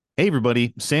Hey,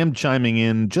 everybody. Sam chiming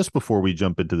in just before we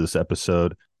jump into this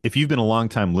episode. If you've been a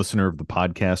longtime listener of the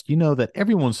podcast, you know that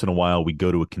every once in a while we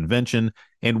go to a convention.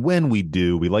 And when we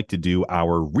do, we like to do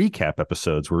our recap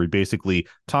episodes where we basically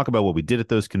talk about what we did at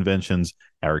those conventions,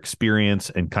 our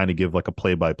experience, and kind of give like a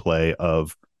play-by-play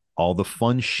of all the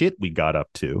fun shit we got up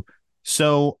to.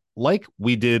 So like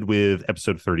we did with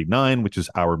episode 39, which is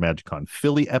our MagicCon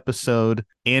Philly episode,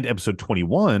 and episode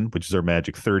 21, which is our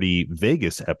Magic 30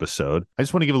 Vegas episode. I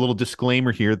just want to give a little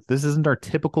disclaimer here. This isn't our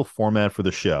typical format for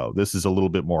the show. This is a little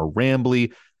bit more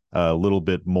rambly, a little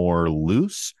bit more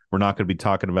loose. We're not going to be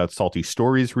talking about salty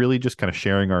stories, really, just kind of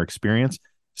sharing our experience.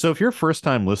 So if you're a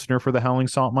first-time listener for the Howling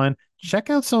Salt Mine, check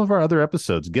out some of our other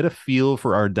episodes. Get a feel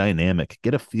for our dynamic.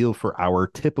 Get a feel for our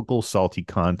typical salty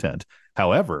content.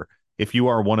 However, if you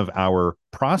are one of our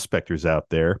prospectors out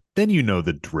there, then you know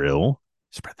the drill.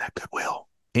 Spread that goodwill.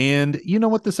 And you know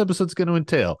what this episode's going to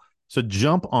entail. So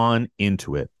jump on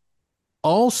into it.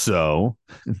 Also,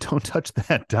 don't touch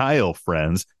that dial,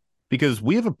 friends, because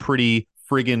we have a pretty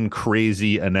friggin'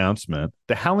 crazy announcement.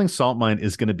 The Howling Salt Mine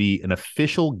is going to be an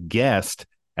official guest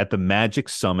at the Magic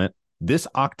Summit this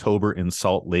October in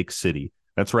Salt Lake City.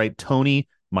 That's right. Tony,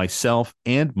 myself,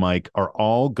 and Mike are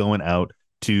all going out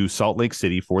to Salt Lake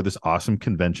City for this awesome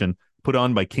convention put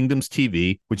on by Kingdoms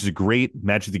TV, which is a great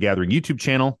Magic the Gathering YouTube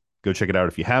channel. Go check it out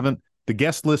if you haven't. The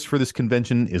guest list for this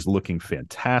convention is looking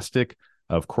fantastic.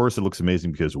 Of course, it looks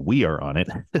amazing because we are on it.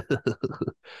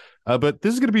 But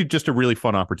this is going to be just a really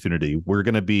fun opportunity. We're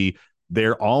going to be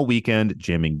there all weekend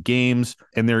jamming games.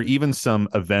 And there are even some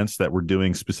events that we're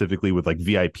doing specifically with like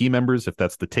VIP members, if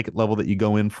that's the ticket level that you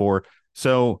go in for.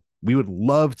 So we would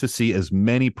love to see as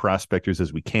many prospectors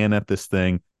as we can at this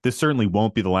thing. This certainly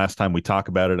won't be the last time we talk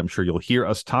about it. I'm sure you'll hear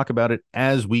us talk about it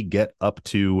as we get up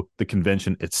to the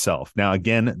convention itself. Now,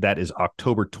 again, that is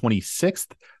October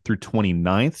 26th through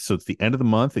 29th. So it's the end of the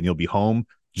month, and you'll be home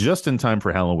just in time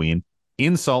for Halloween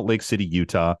in Salt Lake City,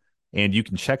 Utah. And you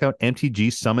can check out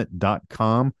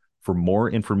mtgsummit.com for more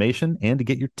information and to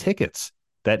get your tickets.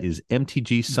 That is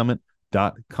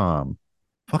mtgsummit.com.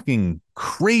 Fucking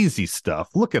crazy stuff.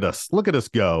 Look at us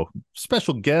go.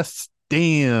 Special guests.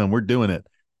 Damn, we're doing it.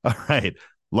 All right.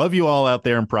 Love you all out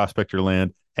there in Prospector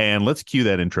Land. And let's cue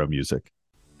that intro music.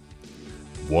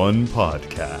 One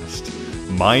podcast,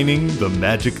 mining the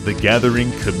Magic the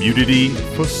Gathering community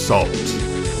for salt.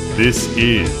 This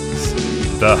is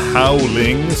the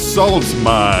Howling Salt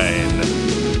Mine.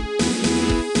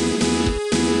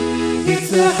 It's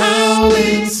the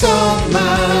Howling Salt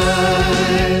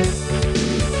Mine.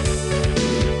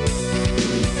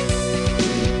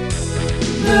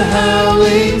 The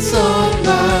Howling Salt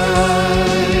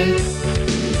Mine.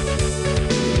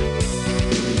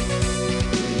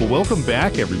 Well, welcome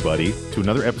back, everybody, to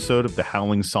another episode of the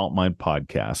Howling Salt Mine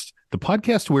podcast, the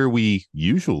podcast where we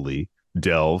usually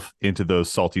delve into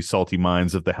those salty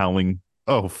mines of the Howling.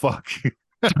 Oh, fuck.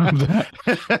 The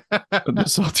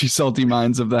salty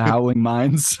mines of the Howling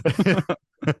Mines.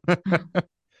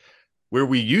 Where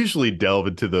we usually delve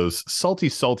into those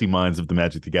salty mines of the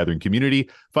Magic the Gathering community,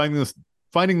 finding the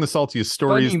saltiest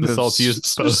stories, the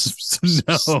saltiest posts.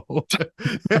 No.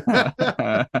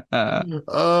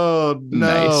 Oh,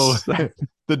 no. Nice.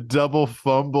 The double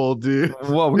fumble, dude.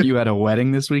 What, were you at a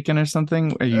wedding this weekend or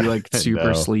something? Are you like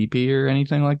super sleepy or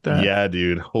anything like that? Yeah,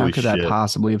 dude. Holy shit. How could that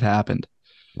possibly have happened?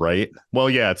 Right? Well,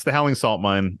 yeah, it's the Howling Salt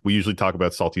Mine. We usually talk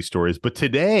about salty stories, but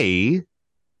today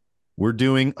we're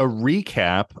doing a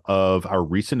recap of our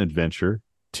recent adventure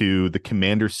to the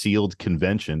Commander Sealed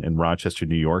Convention in Rochester,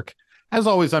 New York. As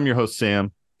always, I'm your host,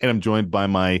 Sam, and I'm joined by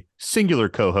my singular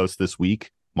co-host this week,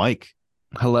 Mike.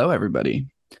 Hello, everybody.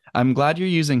 I'm glad you're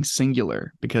using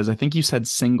singular because I think you said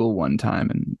single one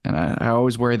time, and I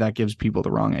always worry that gives people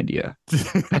the wrong idea.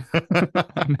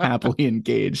 I'm happily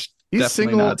engaged. He's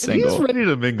definitely single. Not single. He's ready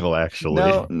to mingle, actually.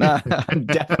 No, I'm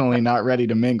definitely not ready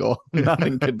to mingle.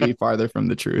 Nothing could be farther from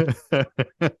the truth.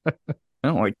 I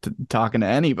don't like talking to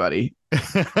anybody.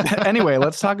 Anyway,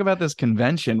 let's talk about this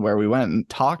convention where we went and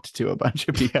talked to a bunch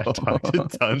of people. Yeah, talked to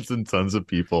tons and tons of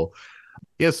people.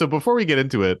 Yeah, so before we get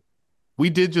into it,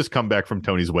 we did just come back from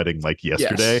Tony's wedding like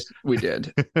yesterday. Yes, we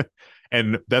did.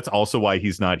 And that's also why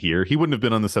he's not here. He wouldn't have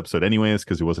been on this episode anyways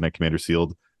because he wasn't at Commander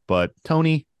Sealed. But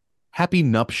Tony, happy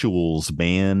nuptials,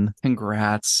 man.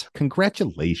 Congrats.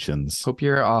 Congratulations. Hope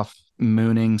you're off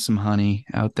mooning some honey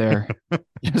out there.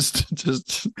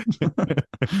 just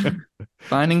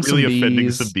finding really some offending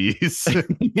bees. some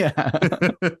bees. Yeah.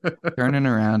 Turning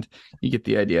around. You get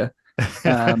the idea.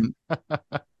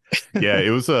 Yeah, it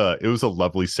was a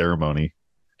lovely ceremony.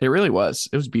 It really was.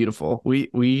 It was beautiful.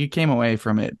 We came away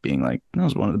from it being like, that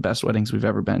was one of the best weddings we've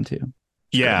ever been to.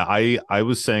 Yeah, I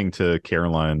was saying to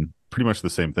Caroline pretty much the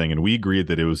same thing, and we agreed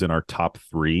that it was in our top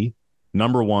three.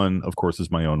 Number one, of course,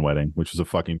 is My Own Wedding, which was a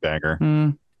fucking banger.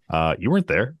 Mm, You weren't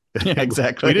there. yeah,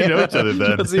 exactly. We didn't know each other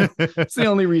then. That's the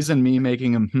only reason me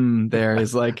making him there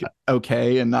is like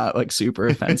okay and not like super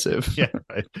offensive. Yeah,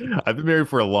 right. I've been married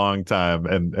for a long time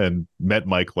and met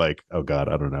Mike like, oh God,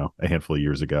 I don't know, a handful of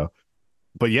years ago.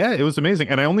 But yeah, it was amazing.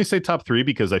 And I only say top three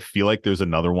because I feel like there's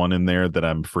another one in there that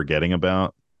I'm forgetting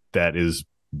about that is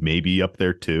maybe up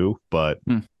there too. But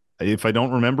if I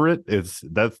don't remember it,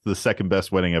 that's the second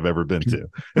best wedding I've ever been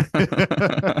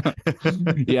to.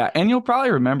 Yeah, and you'll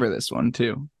probably remember this one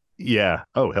too. Yeah.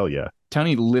 Oh, hell yeah.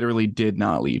 Tony literally did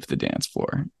not leave the dance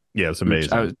floor. Yeah, it's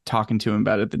amazing. I was talking to him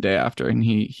about it the day after, and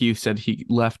he said he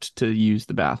left to use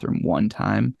the bathroom one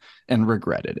time and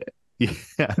regretted it.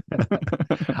 Yeah.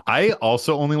 I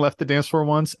also only left the dance floor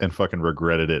once and fucking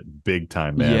regretted it big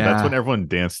time, man. Yeah. That's when everyone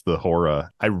danced the hora.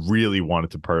 I really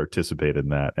wanted to participate in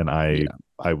that, and I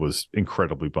was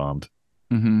incredibly bummed.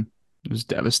 Mm-hmm. It was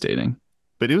devastating.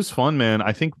 But it was fun, man.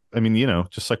 I mean, you know,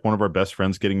 just like one of our best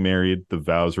friends getting married, the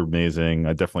vows were amazing.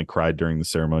 I definitely cried during the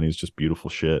ceremony. It's just beautiful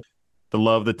shit. The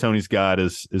love that Tony's got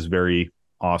is very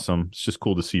awesome. It's just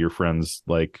cool to see your friends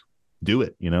like do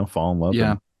it, you know, fall in love.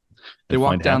 Yeah. They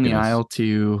walked down the happiness. aisle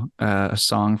to a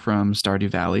song from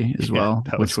Stardew Valley as well,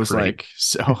 which was great. like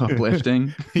so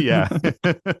uplifting. Yeah.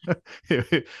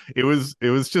 It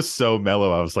was just so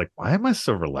mellow. I was like, why am I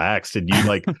so relaxed? And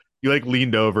you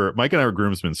leaned over. Mike and I were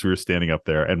groomsmen, so we were standing up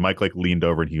there, and Mike like leaned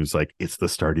over and he was like, it's the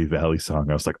Stardew Valley song.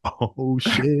 I was like, oh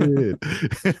shit.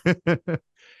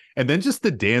 And then just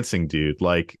the dancing, dude.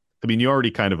 Like, I mean, you already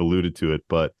kind of alluded to it,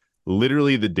 but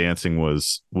literally the dancing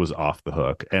was off the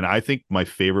hook. And I think my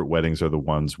favorite weddings are the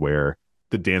ones where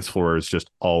the dance floor is just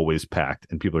always packed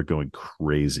and people are going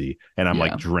crazy, and I'm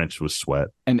like drenched with sweat,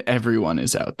 and everyone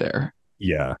is out there.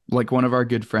 Yeah. Like one of our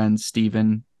good friends,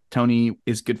 Steven, Tony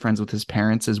is good friends with his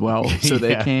parents as well, so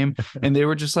they came and they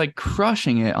were just like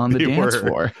crushing it on the dance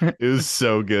floor. It was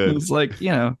so good. It was like,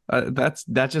 you know,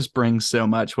 that just brings so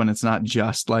much when it's not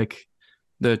just like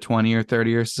the 20 or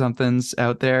 30 or somethings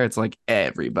out there. It's like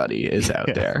everybody is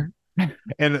out there.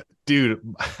 And dude,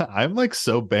 I'm like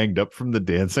so banged up from the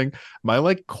dancing. My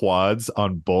like quads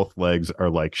on both legs are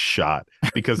like shot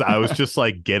because I was just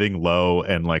like getting low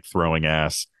and like throwing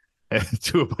ass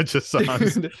to a bunch of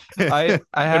songs. I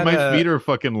had and my feet are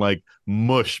fucking like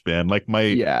mush, man. Like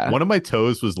one of my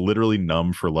toes was literally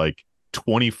numb for like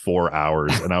 24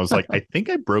 hours, and I was like, I think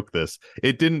I broke this.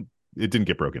 It didn't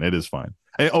get broken. It is fine.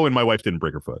 And my wife didn't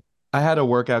break her foot. I had a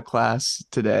workout class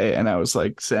today, and I was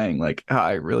like saying like, oh,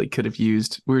 I really could have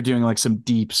used, we were doing like some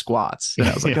deep squats, and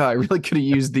I was like, oh, I really could have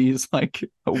used these like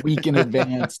a week in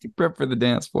advance to prep for the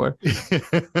dance floor.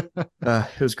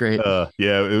 It was great.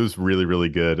 Yeah, it was really, really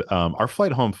good. Our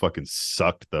flight home fucking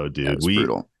sucked though, dude. It was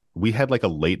brutal. We had like a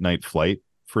late night flight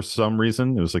for some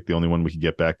reason. It was like the only one we could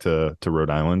get back to Rhode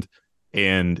Island,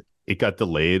 and it got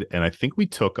delayed. And I think we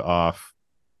took off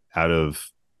out of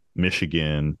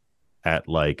Michigan at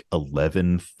like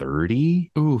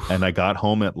 11:30, and I got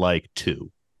home at like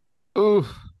 2. Ooh,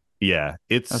 yeah,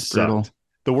 that's sucked. Brutal.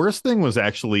 The worst thing was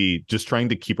actually just trying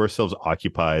to keep ourselves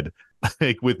occupied,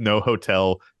 like with no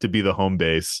hotel to be the home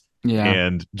base,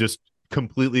 and just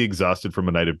completely exhausted from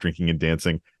a night of drinking and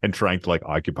dancing, and trying to like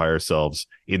occupy ourselves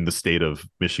in the state of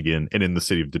Michigan and in the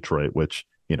city of Detroit, which,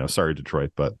 you know, sorry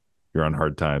Detroit, but you're on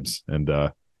hard times. And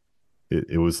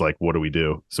it was like, what do we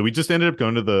do? So we just ended up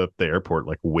going to the airport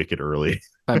like wicked early.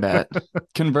 I bet.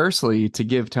 Conversely, to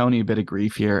give Tony a bit of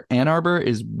grief here, Ann Arbor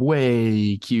is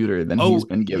way cuter than he's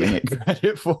been giving it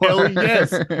credit for. Hell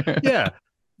yes. Yeah.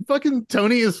 Fucking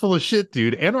Tony is full of shit,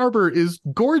 dude. Ann Arbor is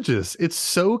gorgeous. It's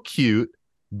so cute.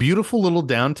 Beautiful little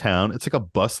downtown. It's like a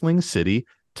bustling city.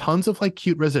 Tons of like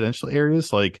cute residential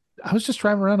areas. Like, I was just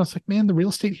driving around. I was like, man, the real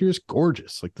estate here is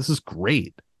gorgeous. Like, this is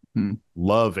great.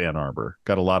 Love Ann Arbor.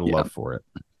 Got a lot of love for it.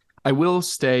 I will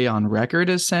stay on record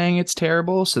as saying it's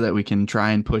terrible so that we can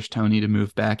try and push Tony to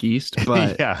move back east.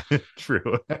 But yeah,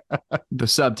 true. The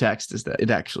subtext is that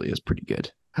it actually is pretty good.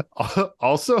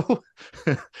 Also,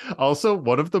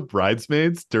 one of the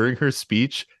bridesmaids during her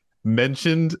speech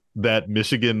mentioned that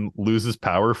Michigan loses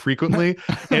power frequently,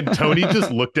 and Tony just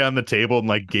looked down the table and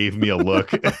like gave me a look.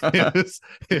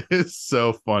 It is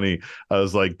so funny. I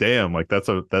was like, damn, like that's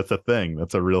a thing.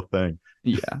 That's a real thing.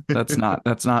 Yeah, that's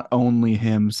not only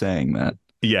him saying that.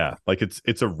 Yeah, like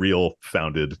it's a real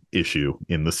founded issue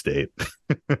in the state.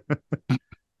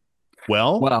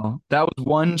 Well, that was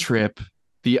one trip.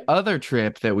 The other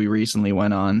trip that we recently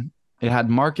went on, it had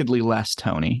markedly less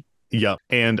Tony. Yeah.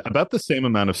 And about the same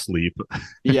amount of sleep.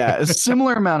 Yeah, a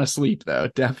similar amount of sleep though,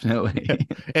 definitely.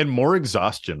 And more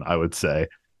exhaustion, I would say.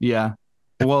 Yeah.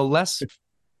 Well,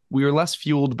 we were less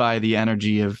fueled by the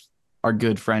energy of our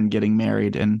good friend getting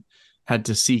married and had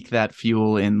to seek that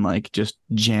fuel in like just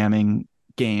jamming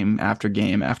game after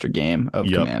game after game of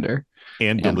Yep. Commander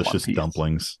And and delicious One Piece.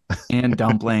 dumplings. And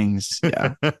dumplings.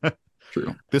 Yeah,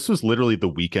 true. This was literally the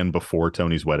weekend before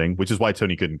Tony's wedding, which is why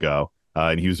Tony couldn't go.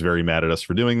 And he was very mad at us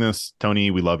for doing this.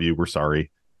 Tony, we love you. We're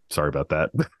sorry. Sorry about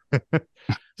that.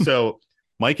 So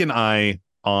Mike and I,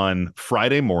 on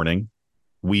Friday morning,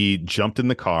 we jumped in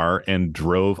the car and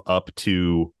drove up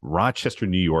to Rochester,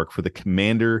 New York for the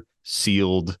Commander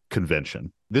Sealed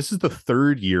convention. This is the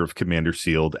third year of Commander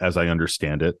Sealed, as I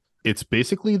understand it. It's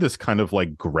basically this kind of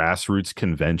like grassroots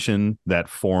convention that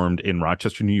formed in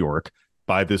Rochester, New York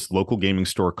by this local gaming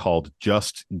store called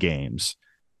Just Games.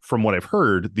 From what I've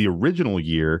heard, the original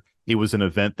year, it was an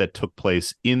event that took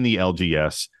place in the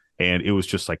LGS and it was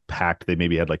just like packed. They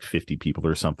maybe had like 50 people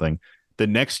or something. The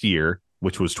next year,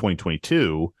 which was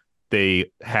 2022,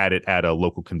 they had it at a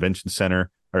local convention center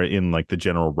or in like the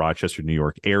general Rochester, New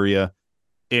York area.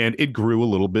 And it grew a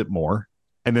little bit more.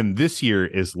 And then this year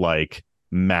is like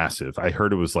massive. I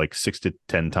heard it was like 6 to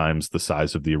 10 times the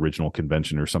size of the original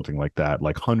convention or something like that.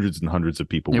 Like hundreds and hundreds of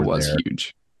people were there.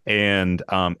 Huge. And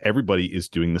everybody is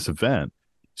doing this event.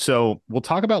 So we'll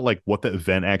talk about like what the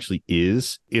event actually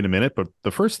is in a minute. But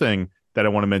the first thing that I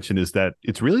want to mention is that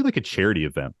it's really like a charity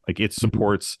event. Like it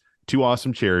supports two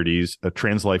awesome charities, a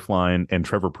Trans Lifeline and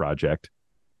Trevor Project.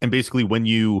 And basically when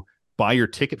you buy your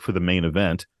ticket for the main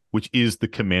event, which is the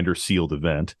Commander Sealed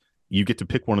event, you get to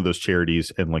pick one of those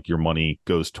charities and like your money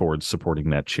goes towards supporting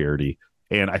that charity.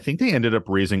 And I think they ended up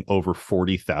raising over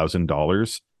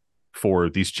 $40,000 for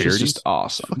these charities. Just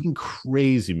awesome. It's fucking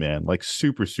crazy, man. Like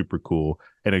super, super cool.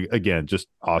 And again, just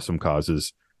awesome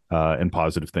causes and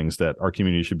positive things that our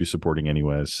community should be supporting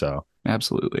anyways. So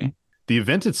absolutely. The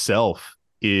event itself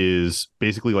is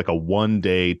basically like a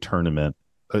 1-day tournament.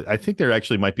 I think there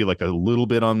actually might be like a little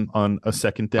bit on a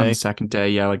second day. On the second day,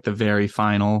 yeah, like the very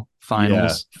finals.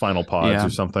 Yeah, final pods or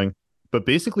something. But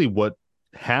basically what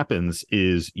happens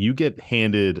is you get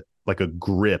handed like a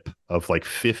grip of like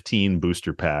 15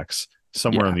 booster packs,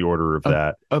 somewhere in the order of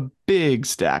that. A big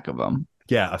stack of them.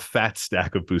 Yeah, a fat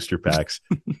stack of booster packs.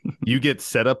 You get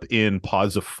set up in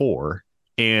pods of 4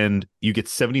 and you get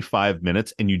 75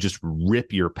 minutes and you just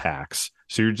rip your packs.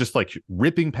 So you're just like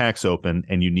ripping packs open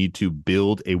and you need to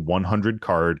build a 100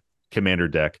 card commander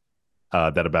deck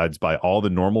that abides by all the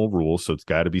normal rules. So it's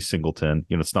got to be singleton.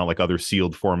 You know, it's not like other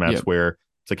sealed formats where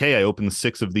it's like, hey, I opened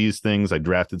 6 of these things. I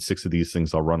drafted 6 of these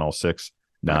things. I'll run all 6.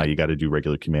 Nah, you got to do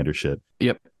regular commander shit.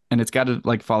 Yep. And it's got to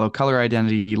like follow color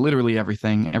identity, literally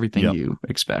everything you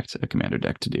expect a commander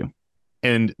deck to do.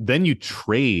 And then you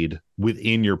trade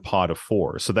within your pod of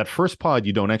 4. So that first pod,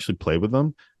 you don't actually play with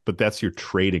them, but that's your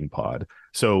trading pod.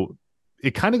 So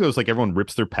it kind of goes like everyone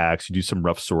rips their packs. You do some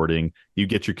rough sorting. You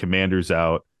get your commanders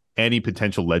out. Any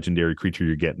potential legendary creature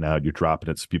you're getting out, you're dropping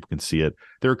it so people can see it.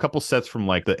 There are a couple sets from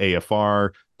like the AFR,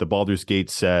 the Baldur's Gate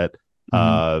set,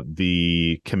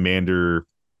 the Commander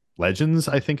Legends,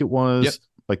 I think it was.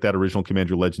 Like that original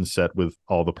Commander Legends set with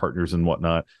all the partners and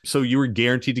whatnot. So you were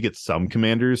guaranteed to get some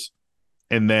commanders.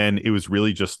 And then it was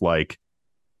really just like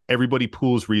everybody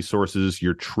pools resources.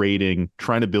 You're trading,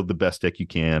 trying to build the best deck you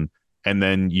can. And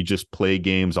then you just play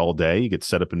games all day. You get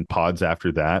set up in pods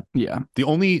after that. Yeah. The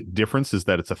only difference is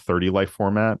that it's a 30 life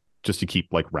format just to keep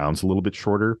like rounds a little bit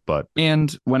shorter. But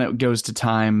and when it goes to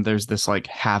time, there's this like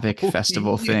Havoc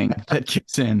festival thing that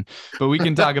kicks in. But we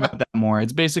can talk about that more.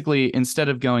 It's basically instead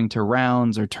of going to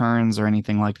rounds or turns or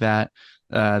anything like that,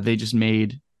 they just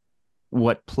made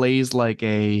what plays like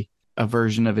a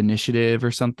version of initiative or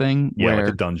something where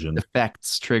like a dungeon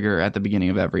effects trigger at the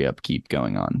beginning of every upkeep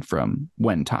going on from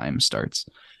when time starts.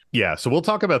 Yeah, so we'll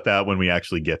talk about that when we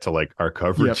actually get to like our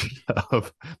coverage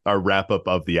of our wrap up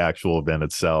of the actual event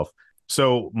itself.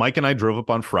 So Mike and I drove up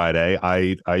on Friday.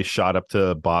 I shot up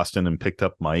to Boston and picked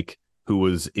up Mike, who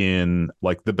was in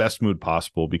like the best mood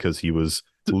possible because he was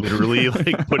literally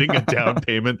like putting a down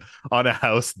payment on a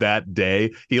house that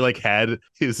day. He like had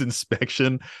his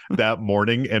inspection that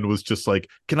morning and was just like,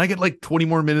 can I get like 20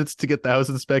 more minutes to get the house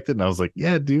inspected? And I was like,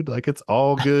 yeah, dude, like it's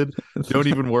all good. Don't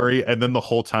even worry. And then the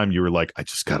whole time you were like, I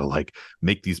just gotta like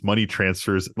make these money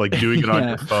transfers, like doing it on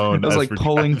your phone. I was like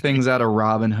pulling things out of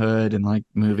Robinhood and like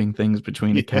moving things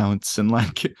between accounts and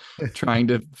like trying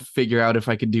to figure out if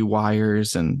I could do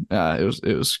wires. And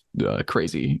it was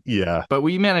crazy. Yeah. But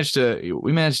we managed to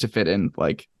managed to fit in,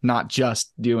 like, not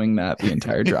just doing that the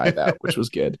entire drive out, which was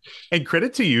good. And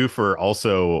credit to you for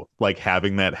also like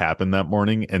having that happen that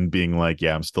morning and being like,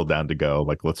 yeah, I'm still down to go.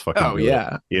 Like, let's fucking Oh do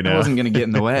yeah. it. You I know, wasn't going to get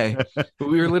in the way. But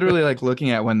we were literally like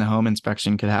looking at when the home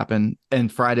inspection could happen.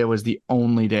 And Friday was the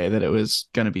only day that it was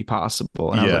going to be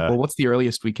possible. And I was like, Yeah. well, what's the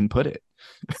earliest we can put it?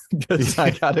 Because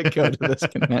I got to go to this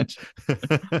convention.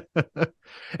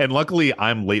 And luckily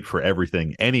I'm late for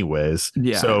everything anyways.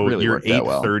 Yeah, So it really your worked out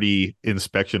well. 8:30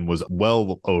 inspection was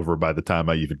well over by the time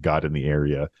I even got in the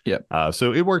area. Yep.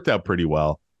 So it worked out pretty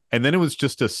well. And then it was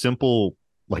just a simple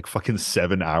like fucking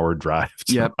 7-hour drive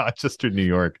to Yep. Rochester, New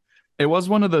York. It was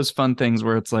one of those fun things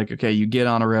where it's like, okay, you get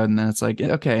on a road and then it's like,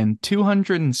 okay, in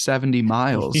 270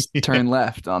 miles, turn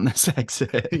left on this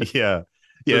exit. Yeah.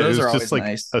 So Yeah, those it are was always just like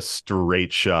nice. a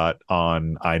straight shot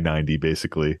on I-90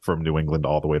 basically from New England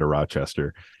all the way to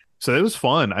Rochester. So it was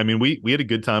fun. I mean, we had a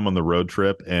good time on the road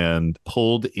trip and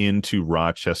pulled into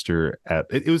Rochester at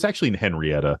it was actually in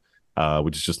Henrietta,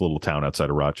 which is just a little town outside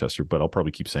of Rochester, but I'll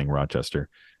probably keep saying Rochester.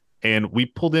 And we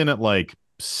pulled in at like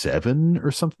 7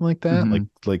 or something like that,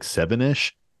 like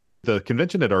 7-ish. The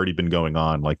convention had already been going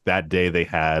on. Like that day they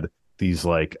had these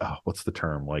like what's the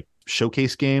term, like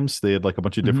showcase games. They had like a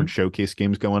bunch of different showcase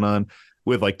games going on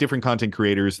with like different content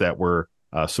creators that were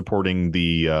supporting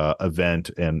the event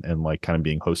and like kind of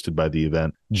being hosted by the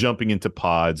event, jumping into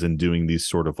pods and doing these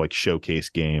sort of like showcase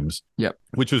games. Yep.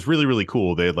 Which was really, really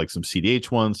cool. They had like some CDH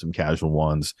ones, some casual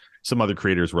ones. Some other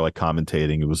creators were like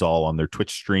commentating. It was all on their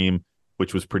Twitch stream,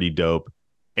 which was pretty dope.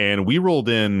 And we rolled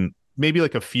in maybe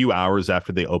like a few hours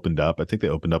after they opened up. I think they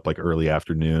opened up like early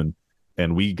afternoon.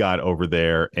 And we got over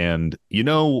there. And, you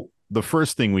know, the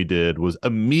first thing we did was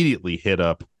immediately hit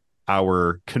up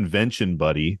our convention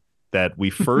buddy that we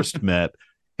first met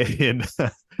in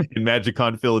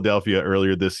MagicCon Philadelphia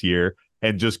earlier this year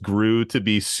and just grew to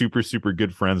be super, super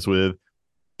good friends with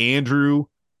Andrew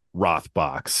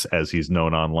Rothbox, as he's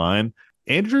known online.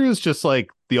 Andrew is just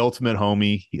like the ultimate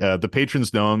homie. The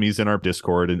patrons know him. He's in our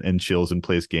Discord and chills and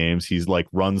plays games. He's like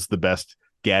runs the best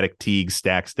Gaddock Teague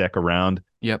stacks deck around.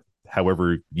 Yep.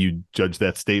 However you judge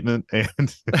that statement.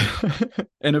 And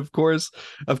and of course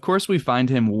we find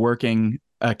him working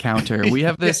a counter. We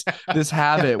have this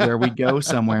habit where we go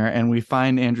somewhere and we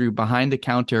find Andrew behind a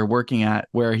counter working at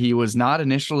where he was not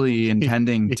initially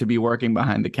intending to be working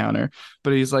behind the counter,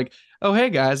 but he's like, oh, hey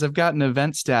guys, I've got an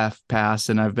event staff pass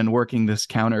and I've been working this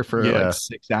counter for like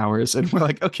 6 hours. And we're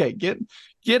like, okay, get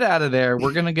out of there.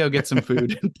 We're going to go get some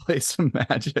food and play some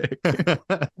Magic.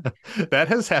 That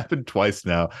has happened twice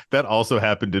now. That also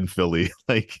happened in Philly.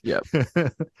 Like, yep.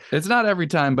 It's not every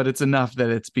time, but it's enough that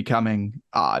it's becoming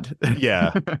odd.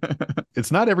 Yeah.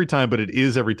 It's not every time, but it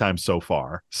is every time so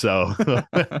far. So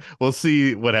we'll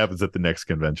see what happens at the next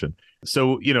convention.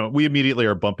 So, you know, we immediately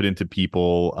are bumping into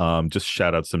people. Just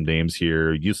shout out some names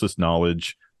here. Useless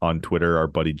Knowledge on Twitter, our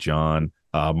buddy John.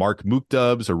 Mark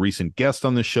Mookdubs, a recent guest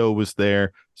on the show, was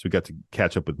there. So we got to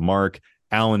catch up with Mark.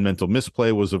 Alan Mental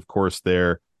Misplay was, of course,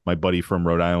 there. My buddy from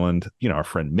Rhode Island, you know, our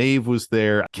friend Maeve was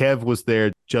there. Kev was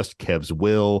there. Just Kev's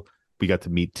Will. We got to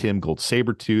meet Tim Gold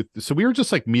Sabretooth. So we were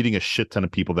just like meeting a shit ton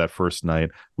of people that first night.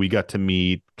 We got to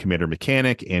meet Commander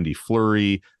Mechanic, Andy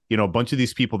Fleury, you know, a bunch of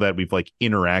these people that we've like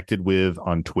interacted with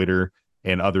on Twitter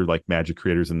and other like Magic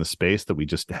creators in the space that we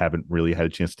just haven't really had a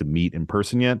chance to meet in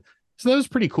person yet. So that was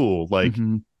pretty cool. Like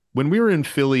when we were in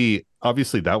Philly,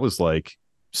 obviously that was like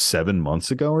 7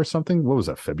 months ago or something. What was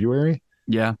that, February?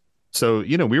 Yeah. So,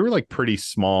 you know, we were like pretty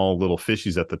small little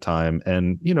fishies at the time.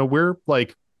 And, you know, we're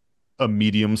like a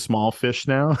medium small fish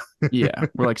now. Yeah.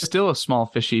 We're like still a small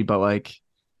fishy, but like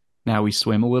now we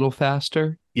swim a little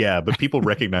faster. Yeah, but people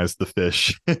recognize the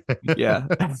fish. Yeah.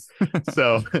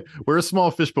 So we're a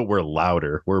small fish, but we're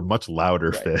louder. We're much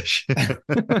louder fish.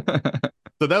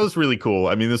 So that was really cool.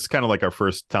 I mean, this is kind of like our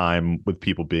first time with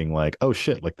people being like, oh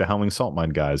shit, like the Howling Salt Mine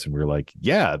guys. And we were like,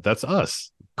 yeah, that's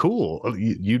us. Cool.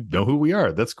 You know who we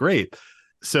are. That's great.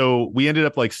 So we ended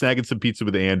up like snagging some pizza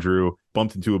with Andrew,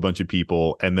 bumped into a bunch of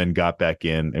people, and then got back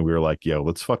in. And we were like, yo,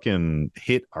 let's fucking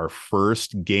hit our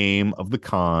first game of the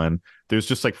con. There's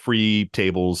just like free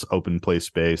tables, open play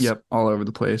space. Yep. All over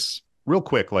the place. Real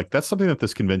quick, like that's something that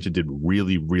this convention did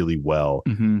really, really well,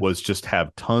 was just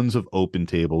have tons of open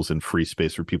tables and free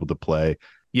space for people to play.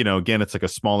 You know, again, it's like a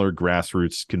smaller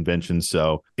grassroots convention,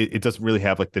 so it doesn't really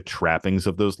have like the trappings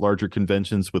of those larger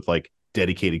conventions with like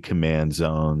dedicated command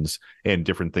zones and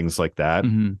different things like that.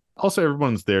 Also,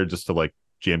 everyone's there just to like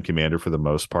jam Commander for the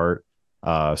most part.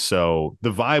 So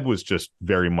the vibe was just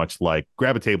very much like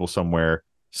grab a table somewhere,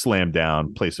 slam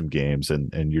down, play some games,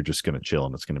 and you're just going to chill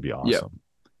and it's going to be awesome. Yep.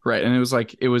 Right. And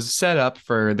it was set up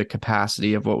for the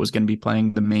capacity of what was going to be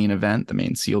playing the main event, the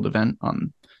main sealed event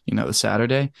on, the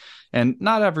Saturday. And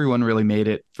not everyone really made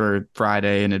it for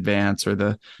Friday in advance or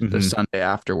the Sunday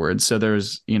afterwards. So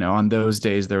there's, on those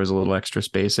days there was a little extra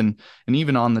space. And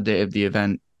even on the day of the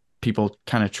event, people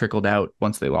kind of trickled out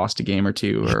once they lost a game or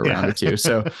two or a round or two.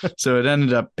 So it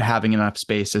ended up having enough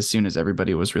space as soon as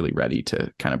everybody was really ready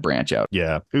to kind of branch out.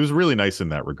 Yeah. It was really nice in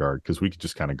that regard because we could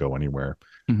just kind of go anywhere.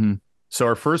 Mm-hmm. So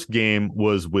our first game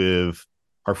was with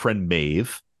our friend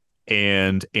Maeve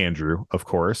and Andrew, of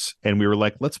course. And we were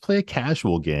like, let's play a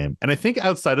casual game. And I think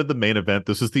outside of the main event,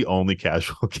 this is the only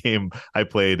casual game I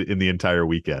played in the entire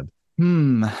weekend.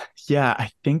 Yeah, I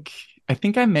think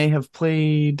I may have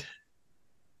played.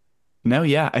 No,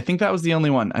 yeah, I think that was the only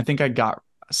one. I think I got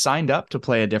signed up to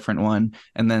play a different one,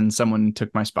 and then someone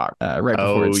took my spot right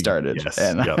before it started, yes.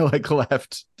 and I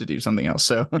left to do something else.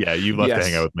 So yeah, you left to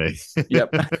hang out with me.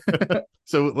 Yep.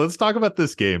 So let's talk about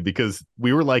this game because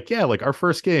we were like, yeah, like our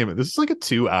first game. This is like a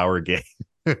 2-hour game.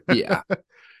 Yeah.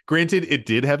 Granted, it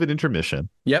did have an intermission.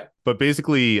 Yep. But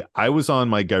basically, I was on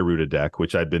my Gyruda deck,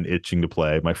 which I'd been itching to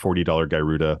play, my $40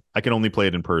 Gyruda. I can only play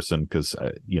it in person because,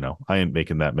 I ain't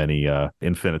making that many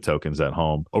infinite tokens at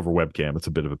home over webcam. It's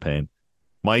a bit of a pain.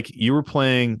 Mike, you were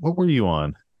playing, what were you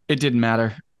on? It didn't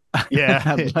matter. Yeah. It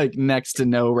had like next to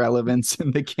no relevance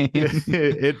in the game.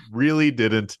 It really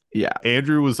didn't. Yeah.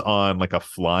 Andrew was on like a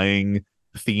flying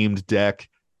themed deck,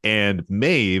 and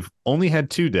Maeve only had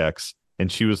 2 decks.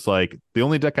 And she was like, the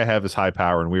only deck I have is high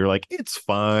power. And we were like, it's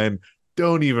fine.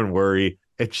 Don't even worry.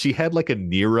 And she had like a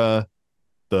Nira,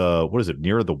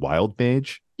 Nira the Wild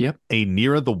Mage? Yep. A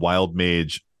Nira the Wild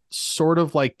Mage, sort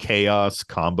of like chaos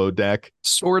combo deck.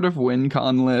 Sort of win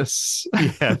conless.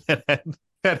 Yeah,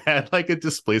 that had like a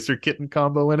Displacer Kitten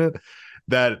combo in it.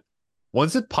 That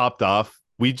once it popped off,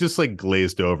 we just like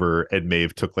glazed over and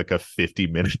Maeve took like a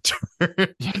 50-minute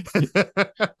turn.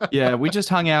 Yeah, we just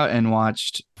hung out and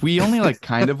watched. We only like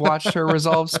kind of watched her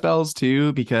resolve spells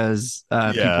too, because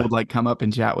people would like come up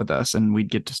and chat with us and we'd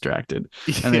get distracted.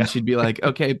 And then she'd be like,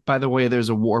 okay, by the way, there's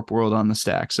a warp world on the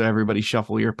stack. So everybody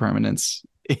shuffle your permanents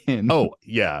in. Oh,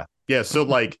 yeah. Yeah. So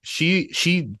like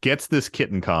she gets this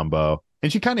kitten combo.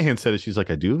 And she kind of hints at it. She's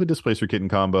like, I do have a Displacer Kitten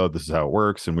combo. This is how it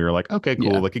works. And we were like, okay,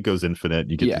 cool. Yeah. Like it goes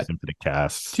infinite. You get these infinite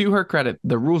casts. To her credit,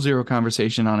 the Rule Zero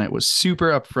conversation on it was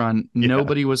super upfront. Yeah.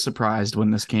 Nobody was surprised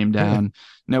when this came down.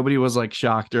 Nobody was like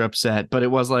shocked or upset. But it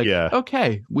was like,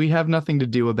 okay, we have nothing to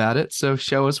do about it. So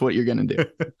show us what you're going to do.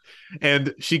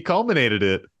 And she culminated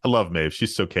it. I love Maeve.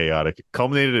 She's so chaotic.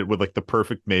 Culminated it with like the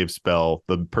perfect Maeve spell,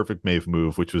 the perfect Maeve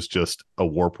move, which was just a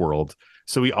warp world.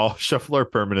 So we all shuffle our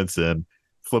permanents in,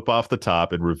 flip off the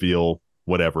top and reveal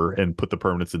whatever and put the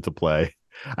permanents into play.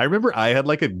 I remember I had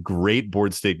like a great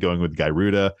board state going with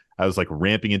Gyruda. I was like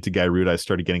ramping into Gyruda. I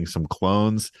started getting some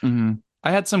clones. Mm-hmm.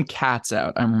 I had some cats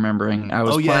out. I'm remembering. I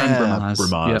was playing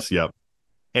Bramaz. Yep.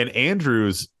 And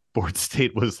Andrew's board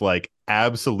state was like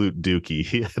absolute dookie.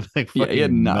 He had like he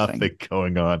had nothing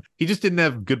going on. He just didn't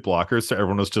have good blockers, so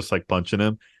everyone was just like punching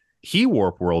him. He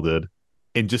warp worlded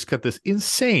and just got this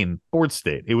insane board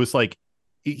state. It was like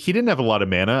he didn't have a lot of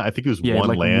mana. I think it was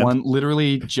one land.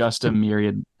 Literally just a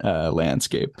myriad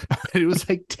landscape. It was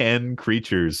like 10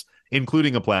 creatures,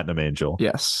 including a Platinum Angel.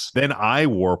 Yes. Then I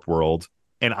warp world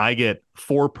and I get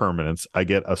 4 permanents. I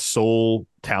get a Soul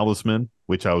Talisman,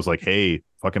 which I was like, hey,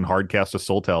 fucking hard cast a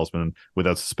Soul Talisman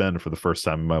without suspend for the first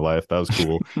time in my life. That was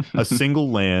cool. A single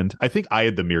land. I think I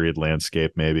had the myriad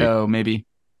landscape, maybe. Oh, maybe.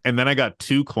 And then I got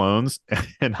 2 clones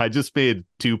and I just made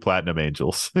 2 Platinum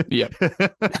Angels. Yep.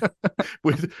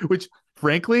 which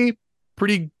frankly,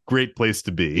 pretty great place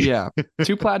to be. Yeah.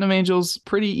 2 Platinum Angels,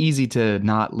 pretty easy to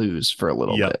not lose for a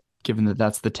little bit, given that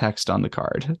that's the text on the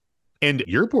card. And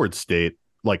your board state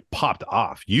like popped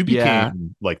off. You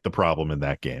became like the problem in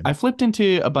that game. I flipped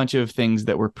into a bunch of things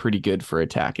that were pretty good for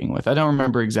attacking with. I don't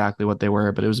remember exactly what they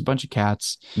were, but it was a bunch of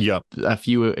cats. Yep. A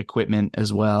few equipment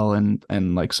as well, and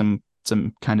like some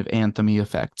kind of anthem-y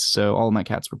effects. So all of my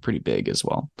cats were pretty big as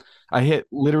well. I hit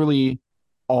literally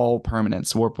all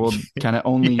permanents. Warp World kind of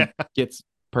only gets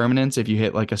permanents if you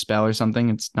hit like a spell or something.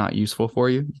 It's not useful for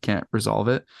you. You can't resolve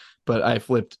it. But I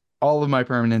flipped all of my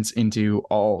permanents into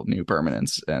all new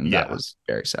permanents, and that was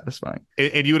very satisfying.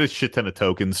 And you had a shit ton of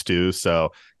tokens too,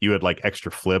 so you had like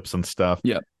extra flips and stuff.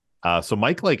 Yep. So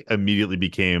Mike like immediately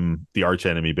became the arch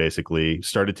enemy, basically,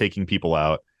 started taking people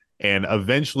out. And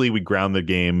eventually we ground the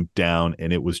game down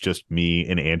and it was just me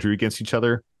and Andrew against each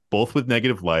other, both with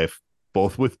negative life,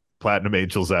 both with Platinum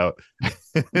Angels out.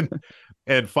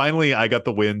 and finally I got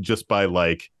the win just by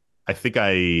like, I think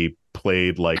I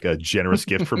played like a generous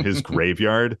gift from his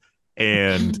graveyard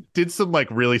and did some like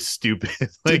really stupid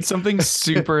Did something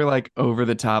super like over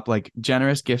the top. Like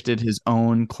Generous gifted his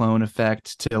own clone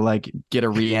effect to like get a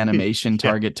reanimation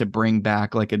target to bring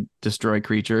back like a destroy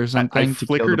creature or something. I to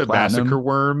flickered kill a the platinum. massacre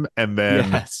worm and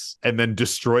then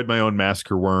destroyed my own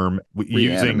massacre worm using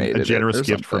a Reanimated generous or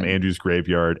gift from something. Andrew's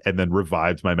graveyard, and then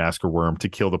revived my massacre worm to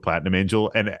kill the platinum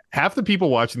angel. And half the people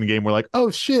watching the game were like,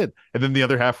 "Oh shit!" And then the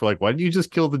other half were like, "Why didn't you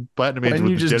just kill the platinum Why angel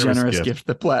didn't with you the just generous gift?" gift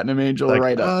the platinum angel Like,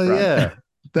 right up oh front? yeah,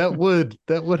 that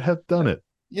would have done it.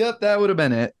 Yep, that would have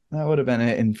been it. That would have been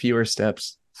it in fewer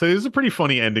steps. So it was a pretty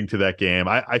funny ending to that game.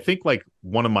 I think like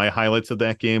one of my highlights of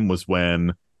that game was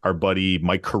when our buddy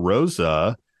Mike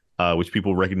Carosa, which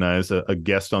people recognize, a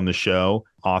guest on the show,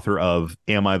 author of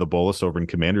Am I the Bolus over in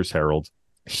Commander's Herald,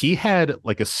 he had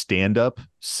like a stand-up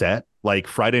set. Like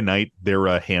Friday night, there were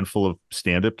a handful of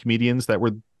stand-up comedians that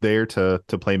were there to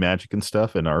play Magic and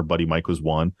stuff, and our buddy Mike was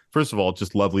one. First of all,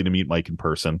 just lovely to meet Mike in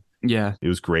person. Yeah, it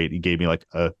was great. He gave me like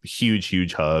a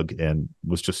huge hug and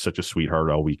was just such a sweetheart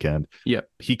all weekend. Yep.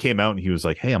 He came out and he was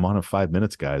like, "Hey, I'm on in 5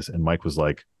 minutes, guys." And Mike was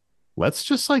like, "Let's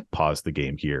just like pause the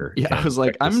game here." Yeah, I was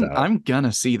like, I'm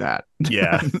gonna see that.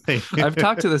 Yeah. I've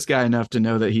talked to this guy enough to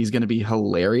know that he's gonna be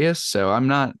hilarious. So I'm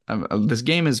not. This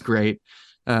game is great.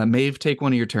 Maeve, take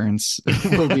one of your turns.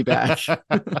 We'll be back.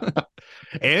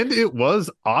 And it was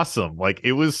awesome. Like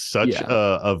it was such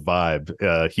a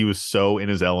vibe. He was so in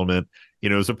his element. You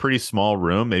know, it was a pretty small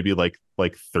room, maybe like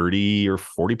 30 or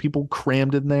 40 people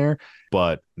crammed in there.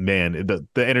 But man,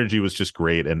 the energy was just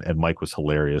great, and Mike was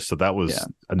hilarious. So that was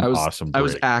awesome break. I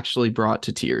was actually brought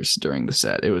to tears during the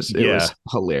set. It was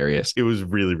hilarious. It was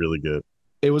really, really good.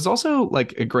 It was also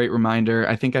like a great reminder.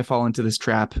 I think I fall into this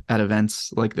trap at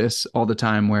events like this all the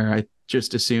time where I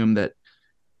just assume that,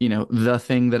 you know, the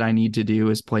thing that I need to do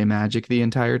is play Magic the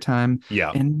entire time. Yeah.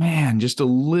 And man, just a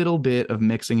little bit of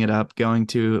mixing it up, going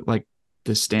to like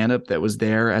the stand-up that was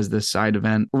there as this side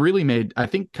event really made, I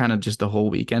think, kind of just the whole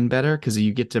weekend better, because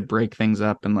you get to break things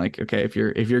up and like, okay, if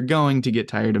you're going to get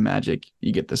tired of Magic,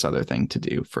 you get this other thing to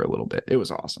do for a little bit. It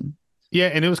was awesome. Yeah,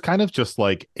 and it was kind of just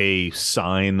like a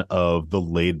sign of the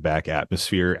laid back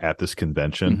atmosphere at this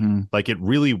convention. Mm-hmm. Like it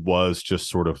really was just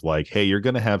sort of like, hey, you're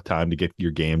going to have time to get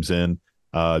your games in.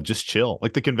 Just chill.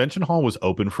 Like the convention hall was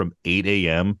open from 8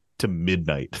 a.m. to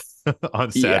midnight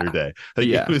on Saturday. Like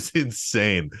it was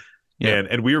insane. Yeah.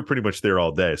 And we were pretty much there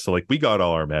all day. So like we got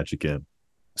all our Magic in.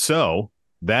 So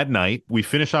that night we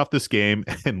finished off this game,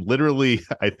 and literally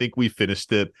I think we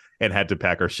finished it and had to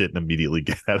pack our shit and immediately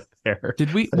get out of there.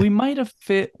 Did we might have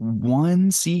fit one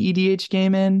CEDH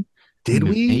game in? Did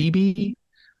we? Maybe.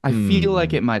 I feel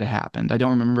like it might have happened. I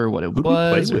don't remember what it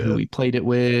was or who we played it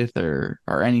with or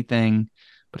anything,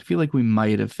 but I feel like we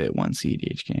might have fit one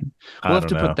CEDH game. We'll have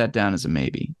to put that down as a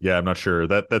maybe. Yeah, I'm not sure.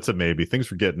 That's a maybe.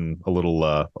 Things were getting a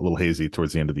little hazy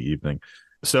towards the end of the evening.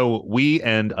 So we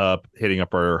end up hitting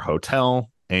up our hotel,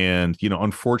 and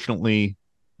unfortunately,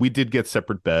 we did get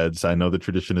separate beds. I know the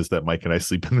tradition is that Mike and I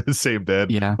sleep in the same bed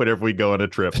whenever we go on a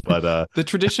trip, but the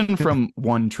tradition from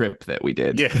one trip that we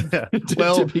did. Yeah.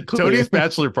 Well, Tony's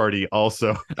bachelor party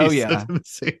also. Oh yeah,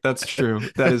 that's true.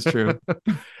 That is true.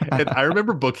 And I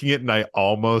remember booking it, and I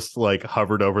almost like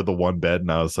hovered over the one bed,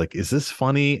 and I was like, "Is this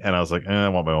funny?" And I was like, "I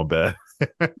want my own bed."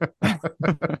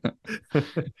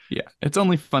 Yeah, it's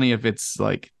only funny if it's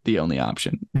like the only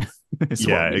option.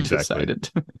 Yeah, exactly.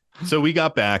 So we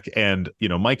got back, and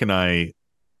Mike and I,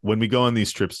 when we go on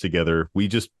these trips together, we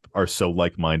just are so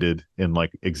like-minded in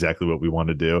like exactly what we want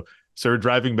to do. So we're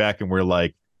driving back, and we're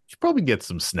like, we should probably get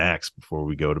some snacks before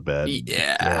we go to bed.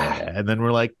 Yeah. And then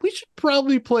we're like, we should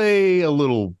probably play a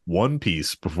little One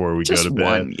Piece before we go to bed.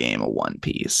 Just one game of One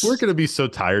Piece. We're gonna be so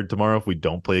tired tomorrow if we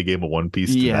don't play a game of One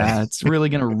Piece tonight. Yeah, it's really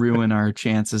gonna ruin our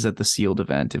chances at the sealed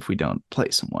event if we don't play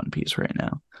some One Piece right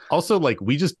now. Also, like,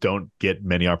 we just don't get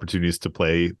many opportunities to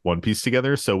play One Piece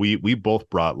together. So we both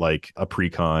brought like a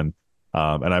pre-con,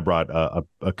 and I brought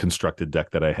a constructed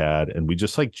deck that I had, and we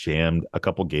just like jammed a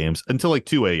couple games until like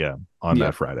 2 a.m. on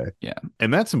that Friday. Yeah.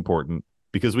 And that's important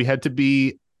because we had to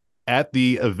be at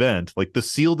the event. Like the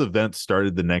sealed event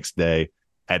started the next day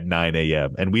at 9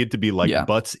 a.m. and we had to be like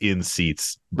butts in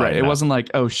seats. Right. It wasn't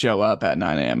like, oh, show up at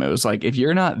 9 a.m. It was like, if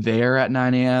you're not there at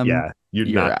 9 a.m. Yeah, you're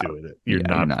not out. doing it. You're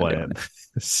not playing.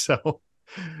 So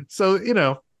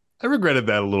I regretted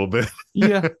that a little bit.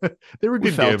 Yeah. They were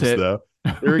good games though.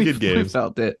 They were good games. We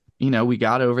felt it. We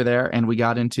got over there and we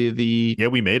got into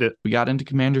we made it. We got into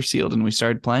Commander Sealed and we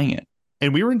started playing it.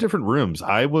 And we were in different rooms.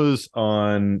 I was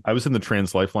in the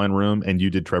Trans Lifeline room, and you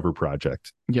did Trevor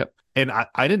Project. Yep. And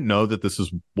I didn't know that this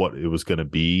is what it was going to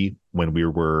be when we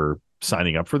were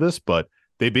signing up for this, but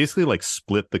they basically like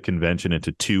split the convention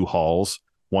into two halls,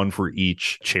 one for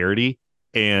each charity.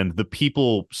 and the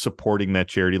people supporting that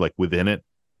charity, like within it,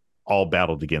 all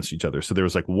battled against each other. So there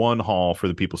was like one hall for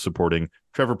the people supporting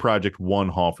Trevor Project, one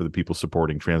hall for the people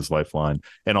supporting Trans Lifeline,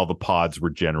 and all the pods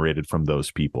were generated from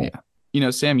those people. Yeah.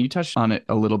 Sam, you touched on it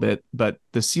a little bit, but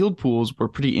the sealed pools were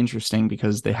pretty interesting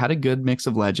because they had a good mix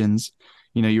of legends.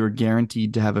 You were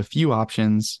guaranteed to have a few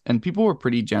options, and people were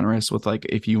pretty generous with, like,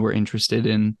 if you were interested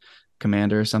in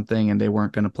Commander or something and they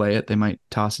weren't going to play it, they might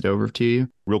toss it over to you.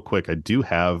 Real quick, I do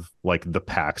have like the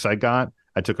packs I got.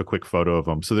 I took a quick photo of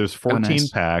them. So there's 14 nice.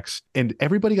 packs, and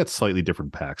everybody got slightly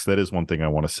different packs. That is one thing I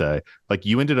want to say. Like,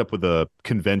 you ended up with a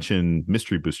convention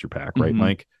mystery booster pack, right,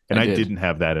 Mike? And I didn't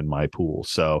have that in my pool.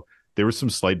 So there was some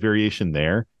slight variation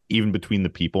there, even between the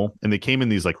people. And they came in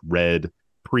these like red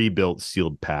pre-built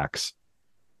sealed packs.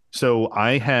 So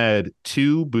I had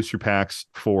 2 booster packs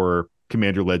for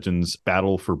Commander Legends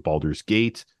Battle for Baldur's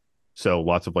Gate. So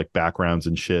lots of like backgrounds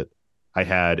and shit. I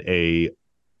had a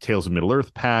Tales of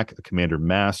Middle-earth pack, a Commander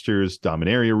Masters,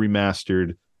 Dominaria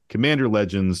Remastered, Commander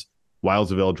Legends,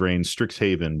 Wilds of Eldraine,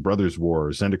 Strixhaven, Brothers War,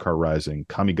 Zendikar Rising,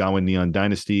 Kamigawa Neon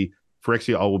Dynasty,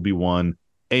 Phyrexia All Will Be One,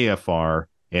 AFR,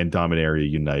 and Dominaria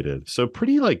United. So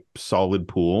pretty like solid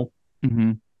pool.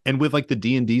 Mm-hmm. And with like the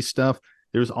D&D stuff,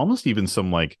 there's almost even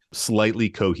some like slightly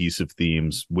cohesive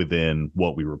themes within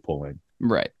what we were pulling.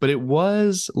 Right. But it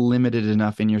was limited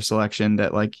enough in your selection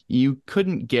that like you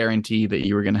couldn't guarantee that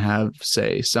you were going to have,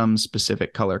 say, some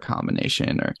specific color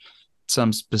combination or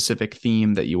some specific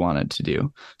theme that you wanted to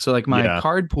do. So like my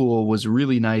card pool was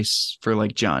really nice for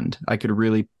like Jund. I could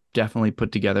really definitely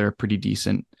put together a pretty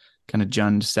decent kind of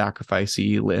Jund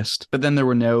sacrificey list. But then there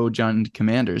were no Jund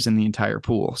commanders in the entire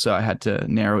pool. So I had to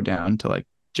narrow down to like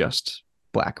just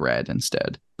black red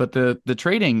instead. But the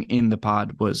trading in the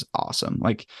pod was awesome.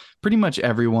 Like pretty much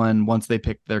everyone, once they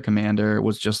picked their commander,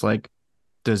 was just like,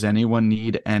 does anyone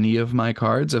need any of my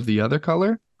cards of the other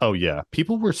color? Oh yeah,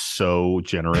 people were so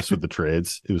generous with the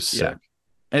trades. It was sick.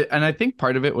 And I think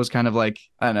part of it was kind of like,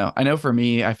 I know for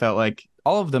me, I felt like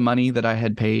all of the money that I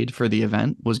had paid for the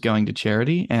event was going to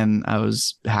charity, and I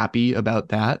was happy about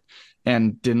that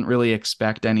and didn't really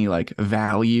expect any like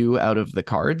value out of the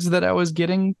cards that I was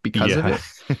getting because of it.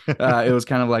 It was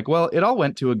kind of like, well, it all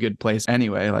went to a good place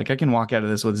anyway. Like I can walk out of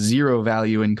this with 0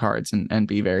 value in cards and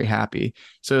be very happy.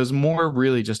 So it was more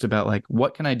really just about like,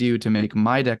 what can I do to make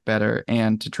my deck better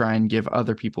and to try and give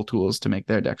other people tools to make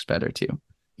their decks better too.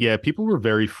 Yeah, people were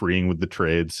very freeing with the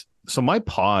trades. So my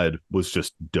pod was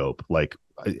just dope. Like,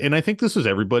 and I think this was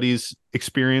everybody's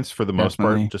experience for the most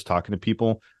part, just talking to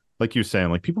people. Like you're saying,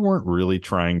 like people weren't really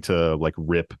trying to like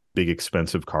rip big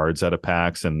expensive cards out of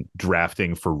packs and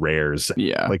drafting for rares.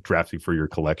 Yeah. Like drafting for your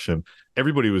collection.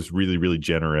 Everybody was really, really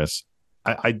generous.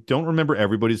 I don't remember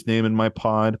everybody's name in my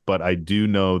pod, but I do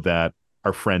know that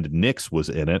our friend Nix was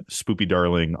in it. Spoopy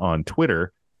Darling on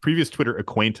Twitter, previous Twitter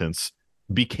acquaintance,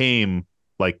 became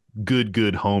like good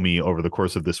homie over the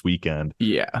course of this weekend.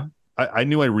 Yeah. I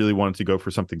knew I really wanted to go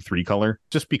for something 3-color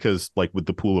just because like with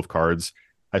the pool of cards,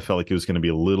 I felt like it was going to be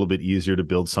a little bit easier to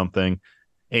build something.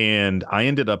 And I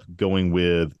ended up going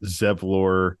with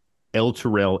Zevlor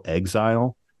Elturel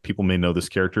Exile. People may know this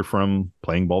character from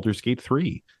playing Baldur's Gate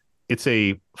 3. It's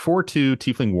a 4/2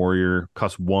 Tiefling Warrior,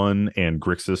 costs 1 and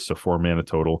Grixis, so 4 mana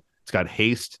total. It's got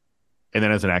haste, and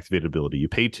then has an activated ability. You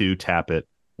pay 2, tap it.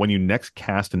 When you next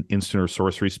cast an instant or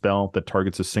sorcery spell that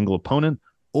targets a single opponent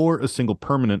or a single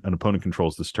permanent an opponent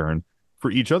controls this turn,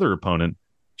 for each other opponent,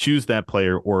 choose that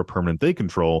player or a permanent they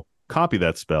control, copy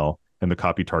that spell, and the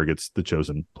copy targets the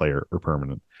chosen player or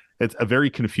permanent. It's a very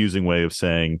confusing way of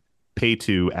saying pay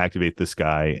 2, activate this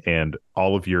guy, and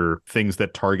all of your things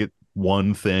that target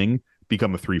one thing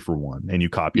become a 3-for-1, and you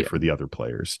copy it for the other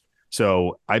players.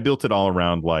 So I built it all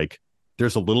around like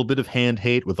there's a little bit of hand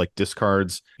hate with like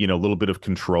discards, a little bit of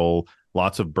control,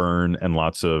 lots of burn, and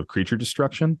lots of creature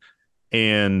destruction.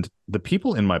 And the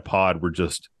people in my pod were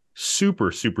just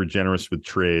super, super generous with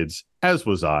trades, as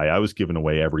was I. I was giving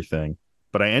away everything,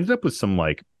 but I ended up with some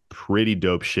like pretty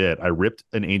dope shit. I ripped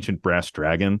an ancient brass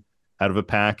dragon out of a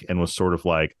pack and was sort of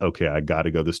like, okay, I got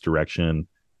to go this direction.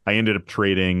 I ended up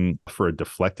trading for a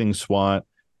deflecting SWAT,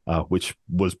 which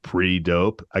was pretty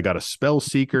dope. I got a spell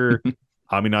seeker,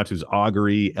 Aminatu's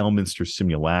Augury, Elminster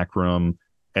Simulacrum,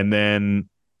 and then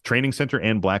Training Center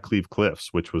and Blackcleave Cliffs,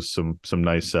 which was some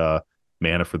nice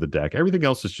mana for the deck. Everything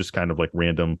else is just kind of like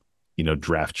random,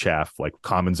 draft chaff, like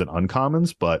commons and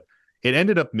uncommons, but it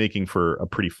ended up making for a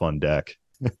pretty fun deck.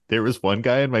 There was one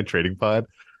guy in my trading pod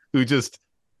who just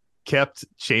kept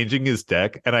changing his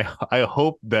deck, and I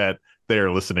hope that they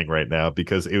are listening right now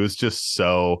because it was just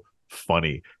so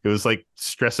funny. It was like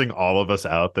stressing all of us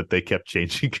out that they kept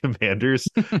changing commanders.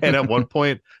 And at one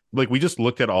point, like we just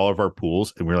looked at all of our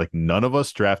pools and we were like, none of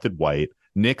us drafted white.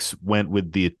 Nyx went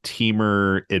with the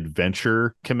Teamer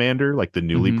Adventure commander, like the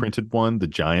newly printed one, the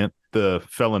giant. The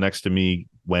fella next to me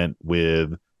went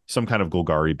with some kind of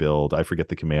Golgari build. I forget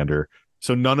the commander.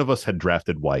 So none of us had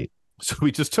drafted white. So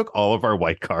we just took all of our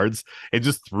white cards and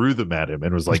just threw them at him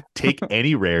and was like, take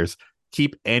any rares,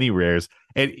 keep any rares.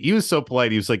 And he was so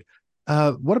polite. He was like,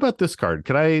 what about this card?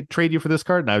 Could I trade you for this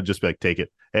card? And I would just be like, take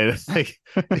it. And like,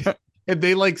 and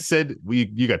they like said,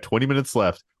 you got 20 minutes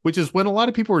left, which is when a lot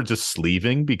of people are just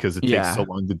sleeving because it takes so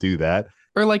long to do that.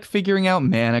 Or like figuring out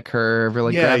mana curve or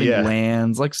like grabbing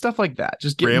lands, like stuff like that.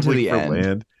 Just getting to the end.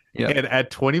 Land. Yep. And at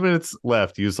 20 minutes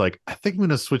left, he was like, I think I'm going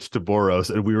to switch to Boros.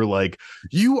 And we were like,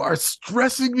 you are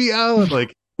stressing me out.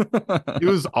 Like, it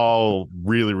was all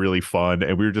really, really fun.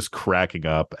 And we were just cracking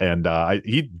up. And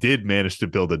he did manage to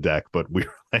build a deck, but we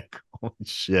were like, holy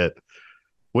shit.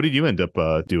 What did you end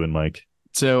up doing, Mike?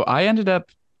 So I ended up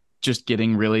just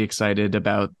getting really excited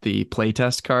about the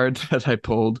playtest card that I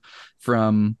pulled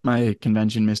from my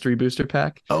convention mystery booster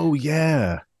pack. Oh,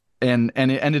 yeah. And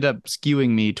it ended up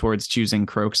skewing me towards choosing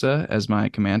Croxa as my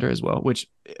commander as well, which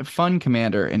fun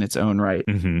commander in its own right.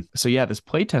 So yeah, this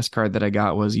playtest card that I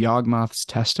got was Yawgmoth's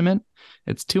Testament.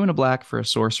 It's 2 and a black for a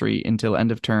sorcery. Until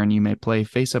end of turn, you may play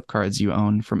face-up cards you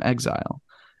own from exile.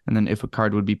 And then if a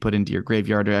card would be put into your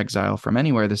graveyard or exile from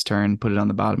anywhere this turn, put it on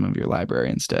the bottom of your library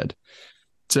instead.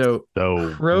 So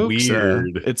Croxa,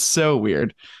 weird. It's so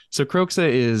weird. So Croxa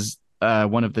is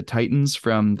one of the Titans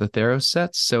from the Theros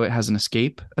sets, so it has an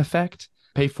escape effect.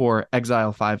 Pay 4,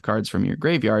 exile 5 cards from your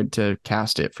graveyard to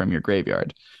cast it from your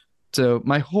graveyard. So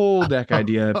my whole deck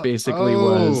idea basically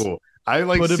was... I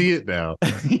like see it now.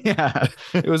 Yeah,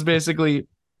 it was basically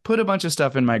put a bunch of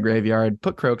stuff in my graveyard,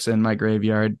 put Croxa in my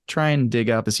graveyard, try and dig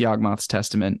up this Yawgmoth's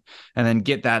Testament, and then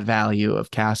get that value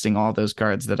of casting all those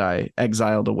cards that I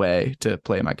exiled away to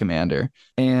play my commander.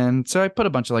 And so I put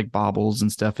a bunch of like baubles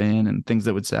and stuff in and things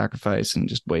that would sacrifice and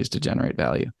just ways to generate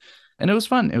value. And it was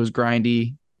fun. It was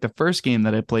grindy. The first game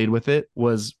that I played with it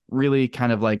was really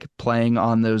kind of like playing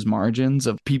on those margins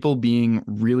of people being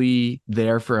really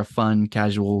there for a fun,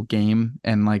 casual game.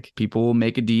 And like people will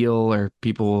make a deal or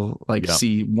people like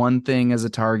see one thing as a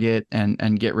target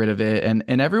and get rid of it.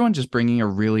 And everyone just bringing a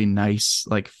really nice,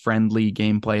 like friendly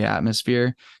gameplay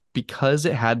atmosphere. Because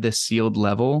it had this sealed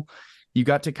level, you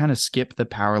got to kind of skip the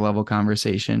power level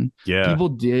conversation. Yeah. People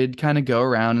did kind of go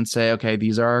around and say, okay,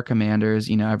 these are our commanders.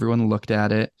 You know, everyone looked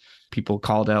at it. People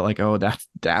called out like, oh,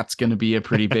 that's going to be a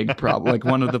pretty big problem. Like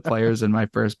one of the players in my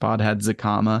first pod had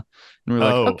Zakama. And we're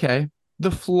like, okay, the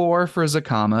floor for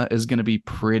Zakama is going to be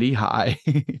pretty high.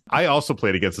 I also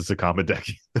played against a Zakama deck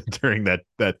during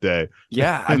that day.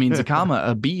 Yeah, I mean, Zakama,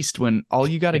 a beast when all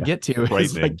you got to get to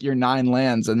is like your 9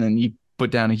 lands and then you put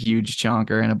down a huge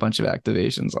chonker and a bunch of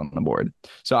activations on the board.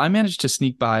 So I managed to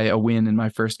sneak by a win in my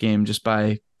first game just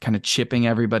by kind of chipping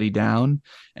everybody down.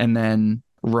 And then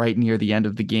right near the end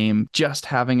of the game, just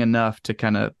having enough to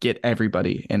kind of get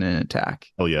everybody in an attack.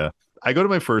 Oh, yeah. I go to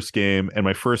my first game, and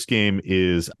my first game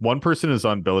is one person is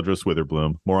on Beladros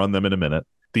Witherbloom. More on them in a minute.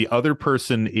 The other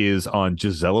person is on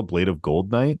Gisela Blade of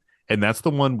Gold Knight, and that's the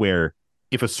one where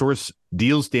if a source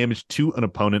deals damage to an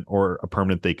opponent or a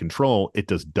permanent they control, it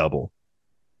does double.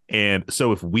 And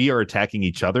so if we are attacking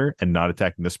each other and not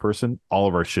attacking this person, all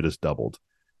of our shit is doubled.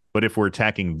 But if we're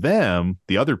attacking them,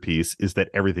 the other piece is that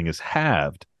everything is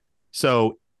halved.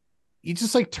 So you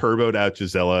just like turboed out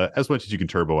Gisela as much as you can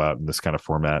turbo out in this kind of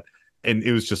format. And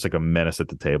it was just like a menace at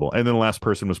the table. And then the last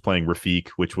person was playing Rafik,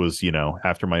 which was, you know,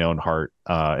 after my own heart.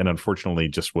 And unfortunately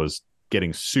just was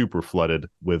getting super flooded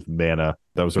with mana.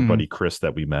 That was our buddy Chris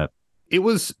that we met. It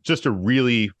was just a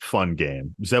really fun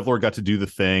game. Zevlor got to do the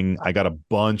thing. I got a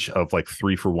bunch of like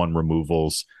 3-for-1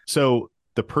 removals. So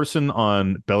the person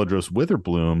on Beladros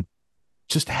Witherbloom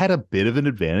just had a bit of an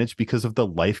advantage because of the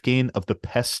life gain of the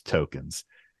pest tokens.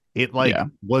 It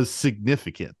was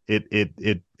significant.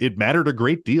 It mattered a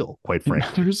great deal, quite frankly.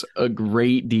 It matters a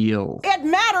great deal. It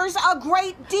matters a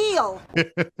great deal.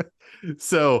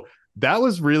 So that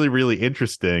was really, really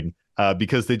interesting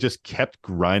because they just kept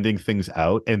grinding things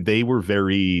out, and they were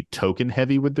very token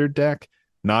heavy with their deck,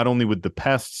 not only with the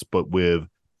pests, but with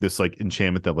this like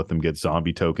enchantment that let them get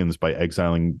zombie tokens by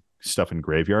exiling stuff in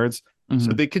graveyards.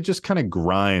 So they could just kind of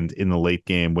grind in the late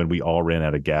game when we all ran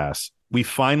out of gas. We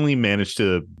finally managed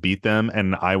to beat them,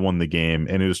 and I won the game.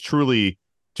 And it was truly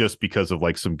just because of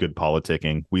like some good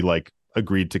politicking. We like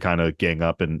agreed to kind of gang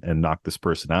up and knock this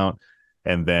person out.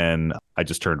 And then I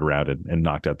just turned around and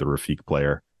knocked out the Rafik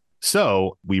player.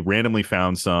 So we randomly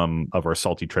found some of our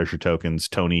salty treasure tokens.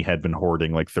 Tony had been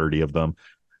hoarding like 30 of them.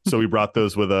 So we brought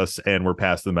those with us and we're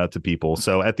passing them out to people.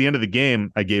 So at the end of the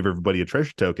game, I gave everybody a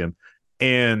treasure token.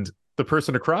 And the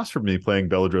person across from me playing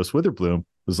Beladros Witherbloom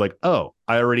was like, "Oh,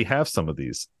 I already have some of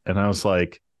these." And I was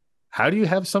like, "How do you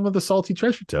have some of the salty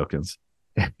treasure tokens?"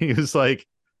 And he was like,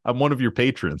 "I'm one of your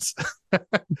patrons."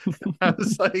 I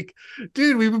was like,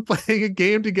 "Dude, we've been playing a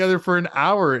game together for an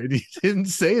hour and you didn't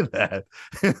say that."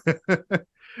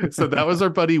 So that was our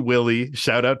buddy Willie.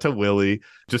 Shout out to Willie.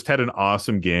 Just had an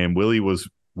awesome game. Willie was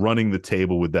running the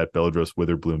table with that Beladros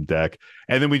Witherbloom deck.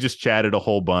 And then we just chatted a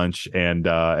whole bunch, and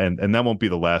that won't be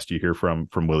the last you hear from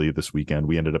Willie this weekend.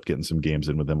 We ended up getting some games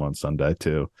in with him on Sunday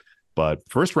too. But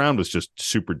first round was just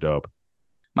super dope.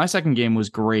 My second game was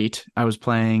great. I was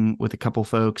playing with a couple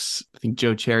folks. I think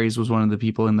Joe Cherries was one of the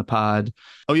people in the pod.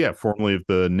 Oh yeah, formerly of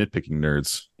the Nitpicking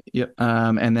Nerds. Yep.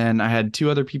 And then I had two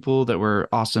other people that were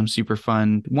awesome, super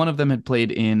fun. One of them had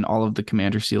played in all of the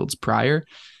Commander Shields prior.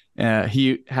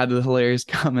 He had the hilarious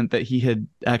comment that he had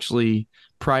actually,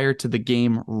 prior to the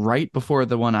game, right before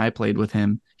the one I played with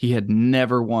him, he had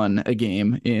never won a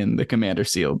game in the Commander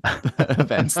Shield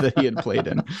events that he had played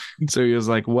in. So he was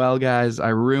like, "Well, guys, I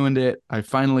ruined it. I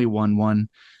finally won one.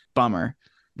 Bummer."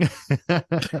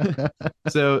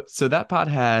 So that pod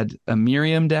had a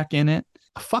Miriam deck in it.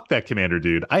 Fuck that commander,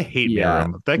 dude. I hate Yeah,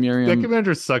 Miriam. That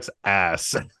commander sucks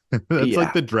ass. It's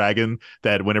like the dragon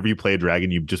that whenever you play a dragon,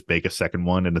 you just make a second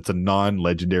one and it's a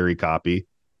non-legendary copy.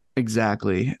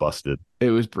 Exactly. Busted. It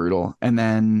was brutal. And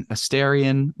then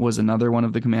Asterion was another one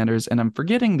of the commanders, and I'm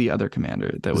forgetting the other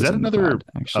commander that was that in another the pod,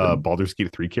 actually. Baldur's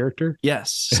Gate 3 character?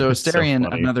 Yes. So Asterion,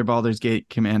 So another Baldur's Gate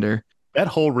commander. That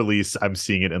whole release, I'm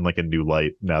seeing it in like a new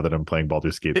light now that I'm playing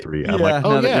Baldur's Gate 3. I'm Yeah, like,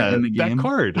 oh now that yeah, you're in the that game.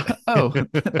 card. Oh,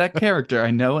 that character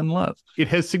I know and love. It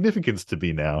has significance to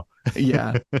me now.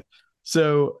 Yeah.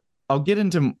 So I'll get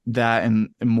into that and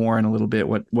more in a little bit,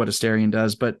 what Asterion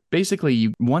does. But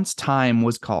basically, once time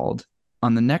was called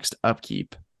on the next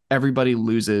upkeep, everybody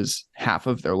loses half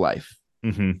of their life.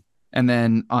 Mm-hmm. And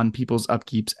then on people's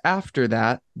upkeeps after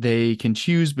that, they can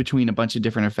choose between a bunch of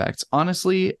different effects.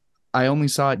 Honestly, I only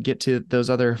saw it get to those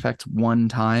other effects one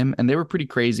time, and they were pretty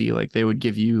crazy. Like they would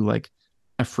give you like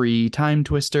a free Time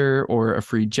Twister or a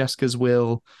free Jessica's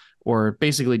Will, or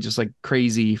basically just like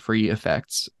crazy free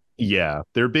effects. Yeah,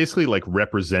 they're basically like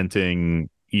representing,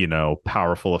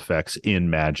 powerful effects in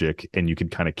Magic, and you can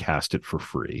kind of cast it for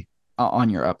free On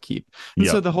your upkeep. And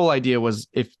so the whole idea was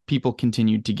if people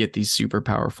continued to get these super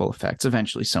powerful effects,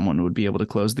 eventually someone would be able to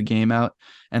close the game out,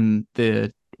 and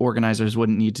the organizers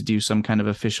wouldn't need to do some kind of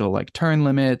official like turn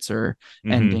limits or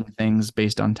ending things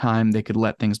based on time. They could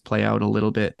let things play out a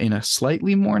little bit in a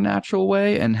slightly more natural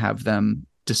way and have them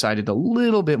decided a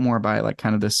little bit more by like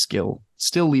kind of the skill,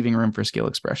 still leaving room for skill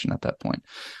expression at that point,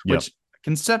 which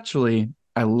conceptually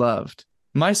I loved.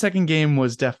 My second game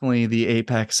was definitely the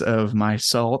apex of my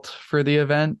salt for the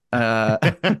event. I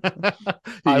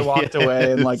walked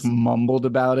away and like mumbled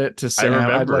about it to Sam.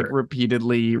 I'd like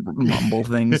repeatedly mumble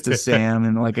things to Sam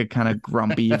in like a kind of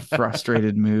grumpy,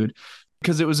 frustrated mood,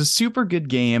 because it was a super good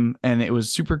game and it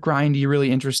was super grindy,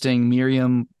 really interesting.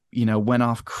 Miriam, went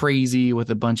off crazy with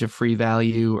a bunch of free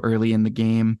value early in the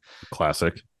game.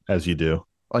 Classic, as you do.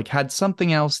 Like had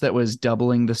something else that was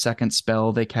doubling the second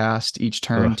spell they cast each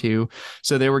turn too.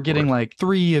 So they were getting like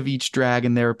 3 of each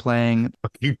dragon they were playing.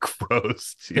 Fucking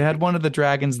gross. Dude. They had one of the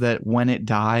dragons that when it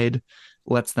died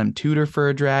lets them tutor for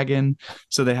a dragon.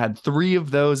 So they had 3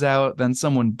 of those out. Then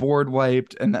someone board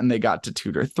wiped and then they got to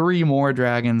tutor 3 more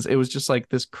dragons. It was just like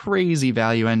this crazy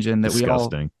value engine that we all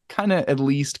kind of at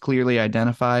least clearly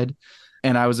identified.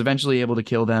 And I was eventually able to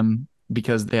kill them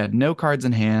because they had no cards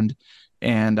in hand.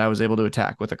 And I was able to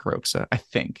attack with a Kroxa. I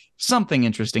think something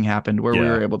interesting happened where we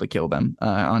were able to kill them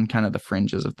on kind of the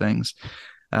fringes of things.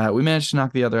 We managed to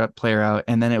knock the other player out,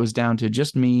 and then it was down to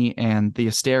just me and the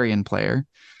Asterion player.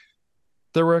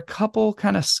 There were a couple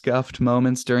kind of scuffed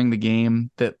moments during the game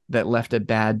that left a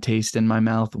bad taste in my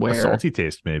mouth. Where a salty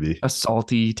taste, maybe. A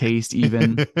salty taste,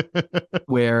 even,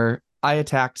 where I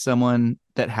attacked someone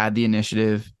that had the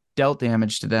initiative, dealt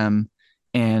damage to them,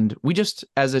 and we just,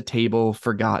 as a table,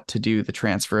 forgot to do the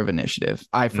transfer of initiative.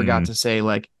 I forgot to say,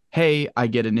 like, hey, I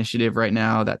get initiative right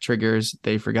now. That triggers.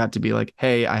 They forgot to be like,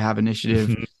 hey, I have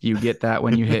initiative. You get that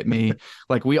when you hit me.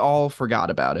 Like, we all forgot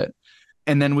about it.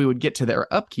 And then we would get to their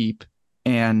upkeep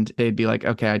and they'd be like,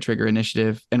 okay, I trigger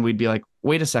initiative. And we'd be like,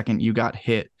 wait a second, you got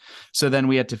hit. So then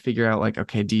we had to figure out like,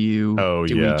 okay, do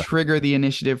we trigger the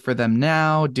initiative for them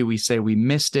now? Do we say we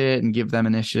missed it and give them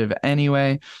initiative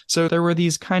anyway? So there were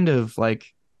these kind of like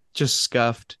just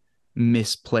scuffed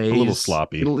misplays. A little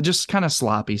sloppy. Just kind of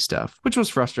sloppy stuff, which was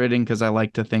frustrating because I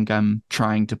like to think I'm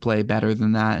trying to play better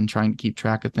than that and trying to keep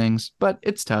track of things. But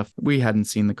it's tough. We hadn't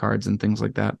seen the cards and things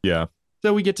like that. Yeah.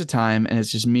 So we get to time, and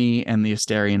it's just me and the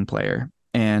Astarion player.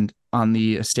 And on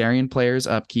the Astarion player's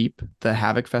upkeep, the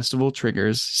Havoc Festival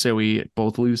triggers, so we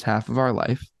both lose half of our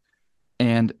life.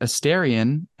 And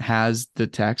Astarion has the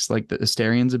text, like the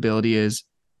Astarion's ability is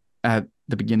at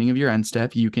the beginning of your end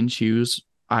step, you can choose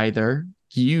either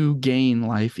you gain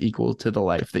life equal to the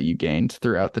life that you gained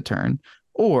throughout the turn,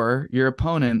 or your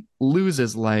opponent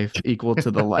loses life equal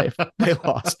to the life they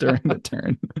lost during the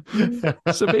turn.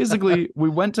 So basically, we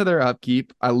went to their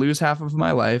upkeep. I lose half of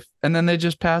my life, and then they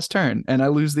just pass turn, and I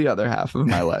lose the other half of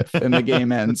my life. And the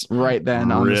game ends right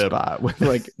then on the spot with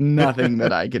like nothing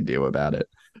that I could do about it.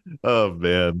 Oh,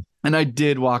 man. And I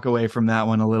did walk away from that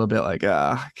one a little bit like,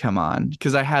 come on.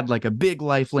 Because I had like a big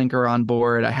life linker on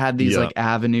board. I had these like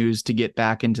avenues to get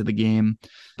back into the game.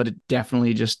 But it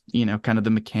definitely just, kind of the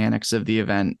mechanics of the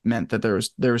event meant that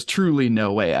there was truly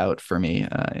no way out for me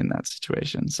in that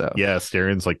situation. So yeah,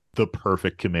 Astarion's like the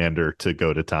perfect commander to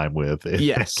go to time with.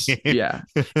 Yes. Yeah.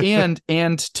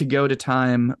 And to go to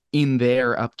time in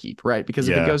their upkeep, right? Because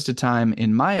if it goes to time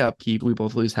in my upkeep, we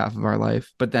both lose half of our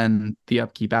life. But then the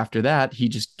upkeep after that, he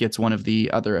just gets one of the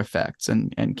other effects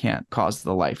and can't cause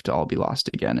the life to all be lost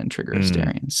again and trigger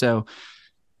Astarion. So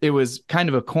it was kind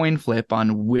of a coin flip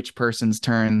on which person's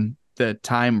turn the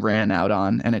time ran out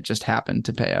on, and it just happened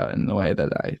to pay out in the way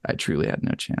that I truly had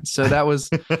no chance. So that was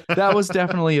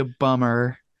definitely a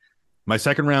bummer. My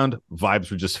second round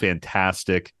vibes were just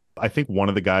fantastic. I think one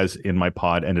of the guys in my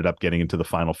pod ended up getting into the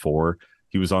final four.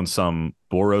 He was on some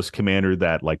Boros commander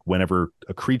that, like, whenever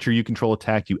a creature you control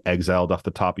attacked, you exiled off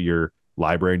the top of your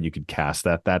library and you could cast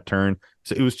that turn.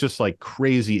 So it was just like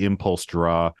crazy impulse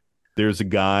draw. There's a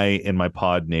guy in my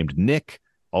pod named Nick,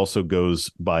 also goes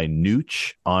by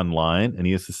Nooch online, and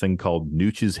he has this thing called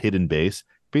Nooch's Hidden Base.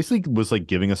 Basically was like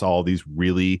giving us all these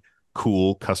really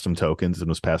cool custom tokens and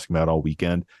was passing them out all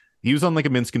weekend. He was on like a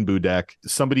Minsk and Boo deck.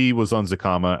 Somebody was on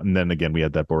Zakama, and then again we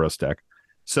had that Boros deck.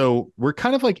 So we're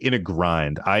kind of like in a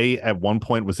grind. I, at one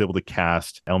point, was able to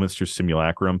cast Elminster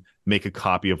Simulacrum, make a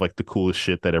copy of like the coolest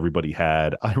shit that everybody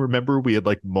had. I remember we had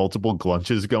like multiple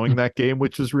glunches going that game,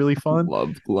 which was really fun.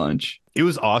 Love glunch. It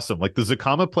was awesome. Like the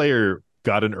Zakama player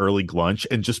got an early glunch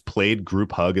and just played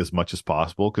group hug as much as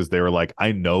possible because they were like,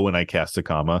 I know when I cast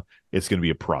Zakama, it's going to be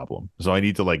a problem. So I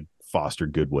need to like foster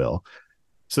goodwill.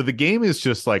 So the game is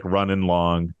just like running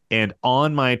long, and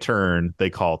on my turn,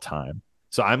 they call time.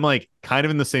 So I'm like kind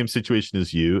of in the same situation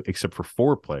as you, except for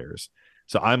 4 players.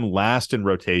 So I'm last in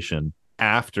rotation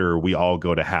after we all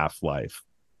go to half-life.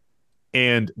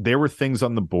 And there were things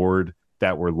on the board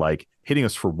that were like hitting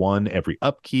us for 1 every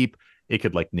upkeep. It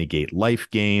could like negate life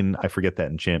gain. I forget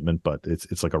that enchantment, but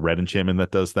it's like a red enchantment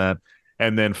that does that.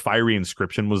 And then Fiery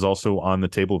Inscription was also on the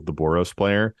table of the Boros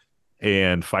player.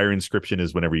 And Fiery Inscription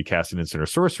is whenever you cast an instant or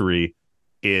sorcery,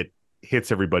 it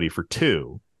hits everybody for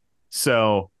 2.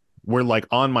 So we're like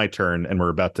on my turn and we're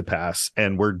about to pass,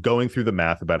 and we're going through the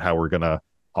math about how we're going to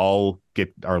all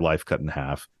get our life cut in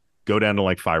half, go down to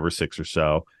like 5 or 6 or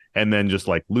so, and then just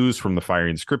like lose from the Fiery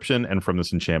Inscription and from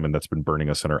this enchantment that's been burning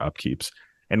us in our upkeeps.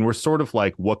 And we're sort of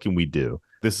like, what can we do?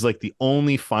 This is like the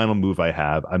only final move I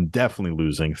have. I'm definitely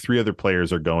losing. 3 other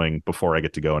players are going before I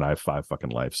get to go, and I have 5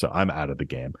 fucking life. So I'm out of the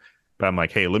game. But I'm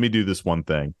like, hey, let me do this one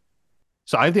thing.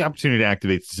 So I have the opportunity to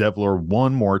activate Zevlor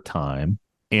one more time.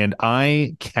 And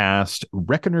I cast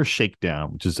Reckoner's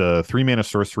Shakedown, which is a 3-mana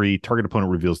sorcery. Target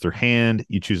opponent reveals their hand.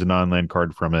 You choose a non-land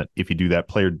card from it. If you do that,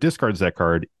 player discards that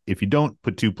card. If you don't,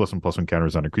 put 2+1/+1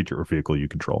 counters on a creature or vehicle you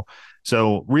control.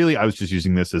 So really, I was just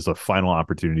using this as a final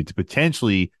opportunity to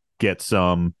potentially get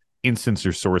some instants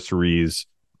or sorceries,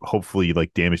 hopefully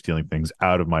like damage dealing things,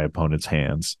 out of my opponent's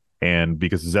hands. And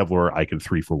because of Zevlor, I could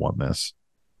 3-for-1 this.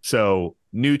 So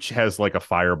Nooch has like a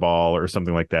fireball or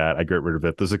something like that. I get rid of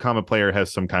it. The Zakama player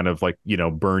has some kind of like,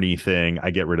 Bernie thing.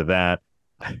 I get rid of that.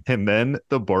 And then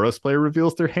the Boros player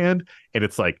reveals their hand, and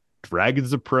it's like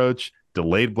Dragon's Approach,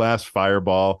 Delayed Blast,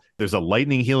 Fireball. There's a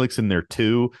Lightning Helix in there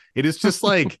too. It is just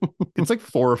like, it's like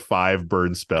 4 or 5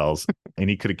 burn spells, and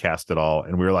he could have cast it all.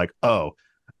 And we were like, oh,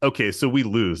 okay, so we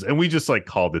lose. And we just like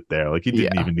called it there. Like he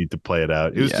didn't even need to play it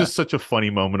out. It was just such a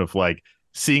funny moment of like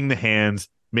seeing the hands,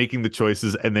 making the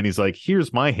choices, and then he's like,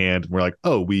 here's my hand, and we're like,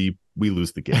 oh, we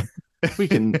lose the game. we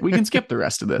can skip the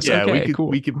rest of this. Yeah, okay,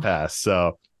 we can pass.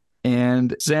 So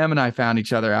and Sam and I found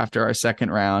each other after our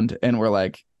second round, and we're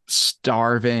like,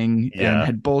 starving and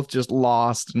had both just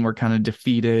lost and were kind of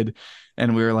defeated.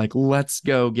 And we were like, let's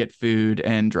go get food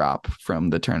and drop from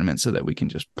the tournament so that we can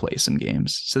just play some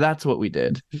games. So that's what we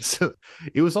did. So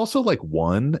it was also like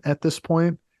 1 at this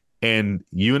point, and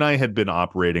you and I had been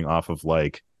operating off of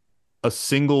like a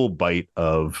single bite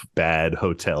of bad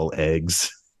hotel eggs.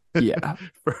 Yeah.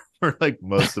 for like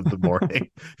most of the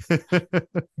morning.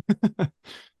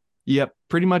 Yep.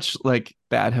 Pretty much like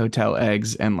bad hotel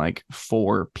eggs and like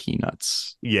 4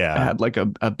 peanuts. Yeah. I had like a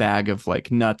bag of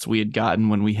like nuts we had gotten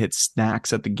when we hit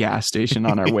snacks at the gas station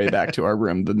on our way back to our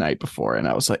room the night before. And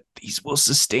I was like, these will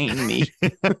sustain me.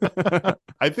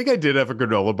 I think I did have a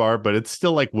granola bar, but it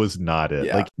still like was not it.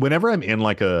 Yeah. Like whenever I'm in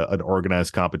like an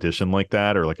organized competition like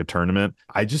that or like a tournament,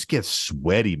 I just get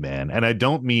sweaty, man. And I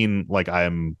don't mean like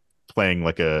I'm playing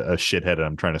like a shithead and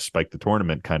I'm trying to spike the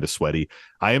tournament kind of sweaty.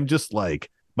 I am just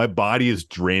like, my body is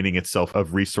draining itself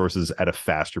of resources at a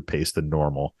faster pace than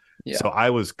normal. Yeah. So I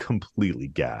was completely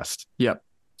gassed. Yep.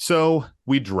 So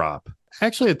we drop.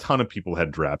 Actually, a ton of people had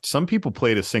dropped. Some people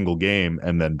played a single game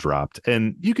and then dropped.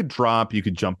 And you could drop, you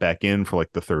could jump back in for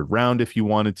like the 3rd round if you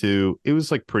wanted to. It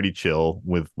was like pretty chill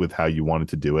with how you wanted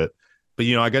to do it. But,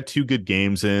 you know, I got 2 good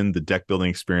games in. The deck building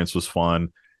experience was fun.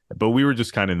 But we were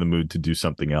just kind of in the mood to do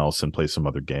something else and play some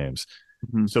other games.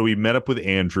 Mm-hmm. So we met up with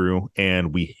Andrew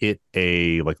and we hit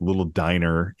a like little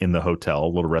diner in the hotel, a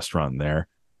little restaurant there,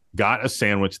 got a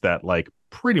sandwich that like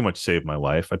pretty much saved my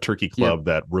life, a turkey club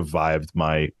that revived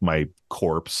my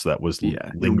corpse that was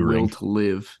lingering. Your will to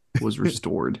live was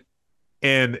restored.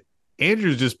 And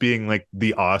Andrew's just being like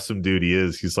the awesome dude he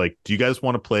is. He's like, do you guys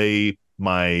want to play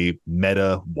my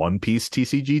meta One Piece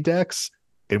TCG decks?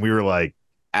 And we were like,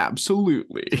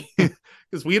 absolutely.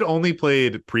 Because we had only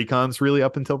played precons really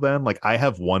up until then. Like I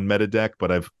have one meta deck,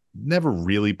 but I've never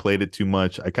really played it too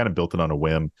much. I kind of built it on a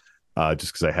whim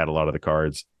just because I had a lot of the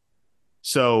cards.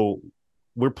 So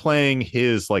we're playing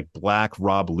his like black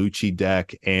Rob Lucci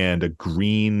deck and a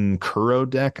green Kuro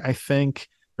deck, I think,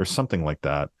 or something like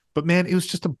that. But man, it was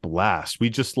just a blast. We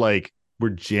just like were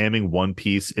jamming One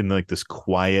Piece in like this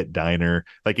quiet diner.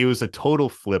 Like it was a total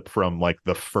flip from like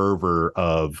the fervor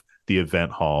of the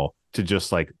event hall to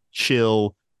just like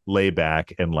chill, lay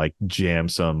back, and like jam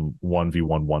some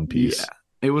 1v1 One Piece. Yeah.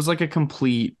 It was like a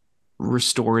complete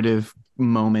restorative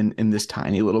moment in this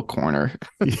tiny little corner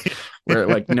where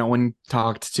like no one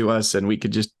talked to us and we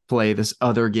could just play this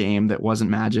other game that wasn't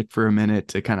Magic for a minute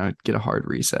to kind of get a hard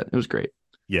reset. It was great.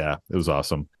 Yeah, it was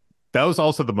awesome. That was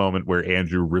also the moment where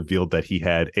Andrew revealed that he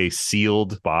had a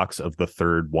sealed box of the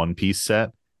 3rd One Piece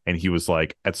set. And he was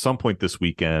like, at some point this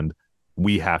weekend,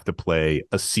 we have to play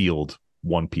a sealed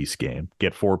One Piece game.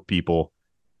 Get 4 people,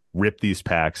 rip these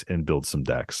packs, and build some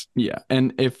decks. Yeah.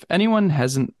 And if anyone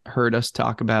hasn't heard us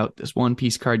talk about this One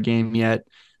Piece card game yet,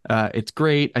 it's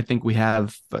great. I think we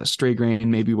have Stray Grain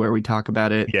maybe where we talk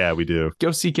about it. Yeah, we do.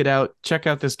 Go seek it out. Check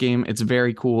out this game. It's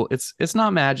very cool. It's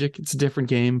not Magic. It's a different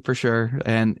game for sure.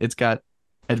 And it's got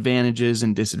advantages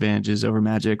and disadvantages over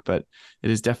Magic, but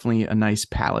it is definitely a nice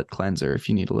palate cleanser if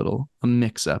you need a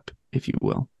mix up, if you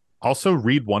will. Also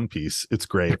read One Piece. It's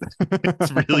great.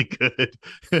 It's really good.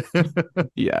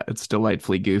 Yeah, it's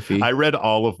delightfully goofy. I read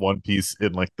all of One Piece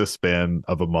in like the span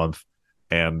of a month,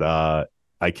 and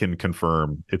I can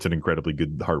confirm it's an incredibly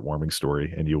good, heartwarming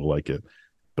story, and you will like it.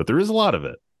 But there is a lot of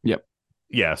it. Yep.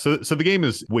 Yeah, so the game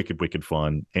is wicked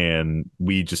fun, and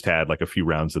we just had like a few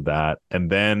rounds of that.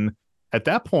 And then at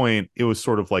that point, it was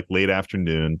sort of like late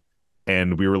afternoon,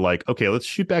 and we were like, okay, let's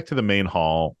shoot back to the main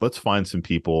hall. Let's find some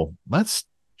people. Let's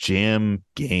jam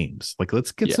games. Like,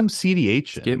 let's get some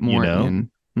CDH in, get more in.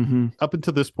 Mm-hmm. Up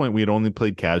until this point, we had only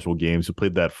played casual games. We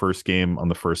played that first game on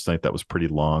the first night that was pretty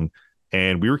long,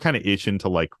 and we were kind of itching to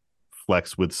like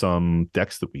flex with some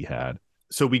decks that we had.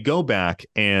 So we go back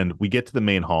and we get to the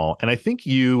main hall, and I think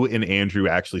you and Andrew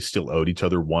actually still owed each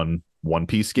other one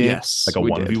Piece game, yes, like a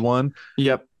 1v1.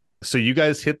 Yep. So you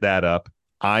guys hit that up.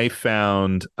 I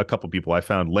found a couple people. I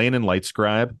found Lane and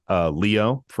Lightscribe,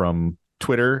 Leo from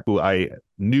Twitter, who I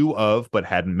knew of but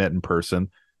hadn't met in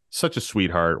person. Such a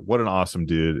sweetheart. What an awesome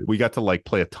dude. We got to like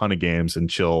play a ton of games and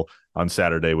chill on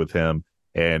Saturday with him,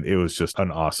 and it was just an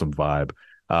awesome vibe.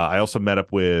 I also met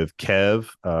up with Kev,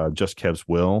 Just Kev's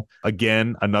Will.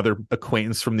 Again, another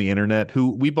acquaintance from the internet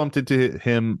who we bumped into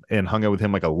him and hung out with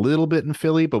him like a little bit in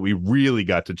Philly, but we really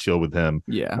got to chill with him.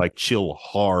 Yeah. Like chill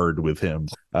hard with him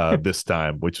this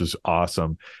time, which was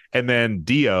awesome. And then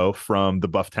Dio from the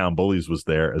Bufftown Bullies was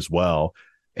there as well.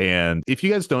 And if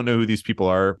you guys don't know who these people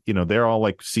are, you know, they're all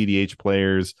like CDH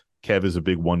players. Kev is a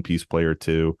big One Piece player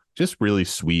too. Just really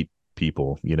sweet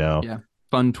people, you know? Yeah.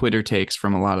 Fun Twitter takes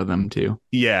from a lot of them too.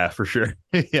 Yeah, for sure.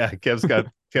 Yeah, Kev's got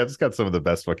Kev's got some of the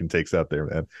best fucking takes out there,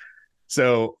 man.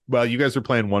 So while you guys are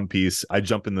playing One Piece, I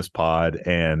jump in this pod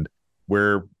and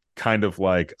we're kind of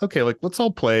like, okay, like let's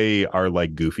all play our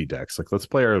like goofy decks. Like let's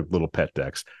play our little pet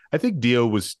decks. I think Dio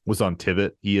was on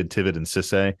Tivit. He had Tivit and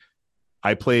Sisay.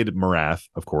 I played Marath,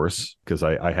 of course, because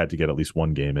I had to get at least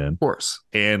one game in. Of course.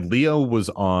 And Leo was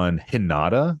on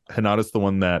Hinata. Hinata's the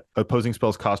one that opposing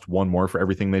spells cost one more for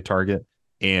everything they target,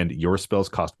 and your spells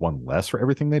cost one less for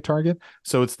everything they target.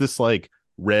 So it's this like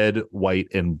red, white,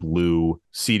 and blue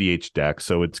CDH deck.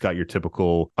 So it's got your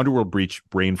typical Underworld Breach,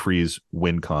 Brain Freeze,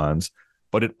 win cons,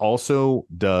 but it also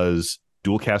does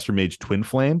Dualcaster Mage Twin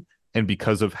Flame. And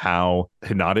because of how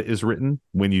Hinata is written,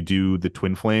 when you do the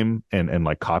Twin Flame and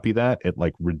like copy that, it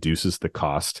like reduces the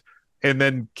cost. And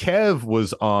then Kev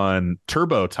was on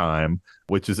Turbo Time,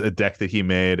 which is a deck that he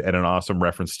made and an awesome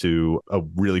reference to a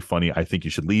really funny I Think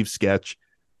You Should Leave sketch.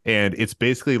 And it's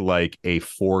basically like a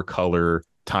 4-color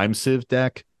time sieve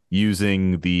deck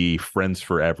using the Friends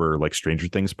Forever, like Stranger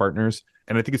Things partners.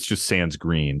 And I think it's just sans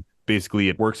green. Basically,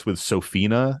 it works with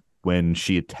Sophina. When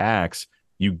she attacks,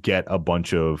 you get a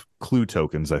bunch of clue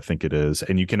tokens, I think it is.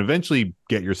 And you can eventually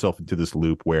get yourself into this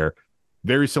loop where,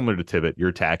 very similar to Tivit, you're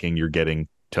attacking, you're getting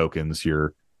tokens,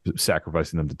 you're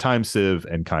sacrificing them to time sieve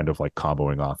and kind of like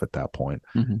comboing off at that point.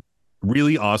 Mm-hmm.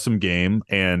 Really awesome game.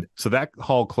 And so that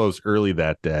hall closed early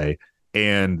that day.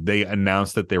 And they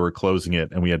announced that they were closing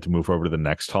it and we had to move over to the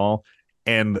next hall.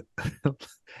 And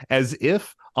as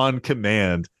if on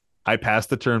command, I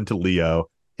passed the turn to Leo,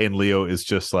 and Leo is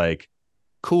just like,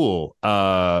 cool,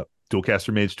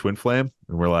 Dualcaster Mage Twin Flame.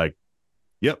 And we're like,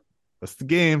 yep, that's the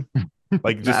game.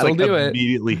 Like just like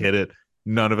immediately hit it.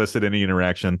 None of us had any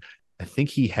interaction. I think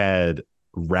he had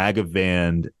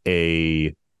Ragavand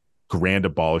a Grand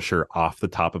Abolisher off the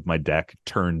top of my deck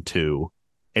turn 2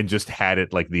 and just had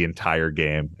it like the entire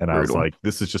game. And I was like,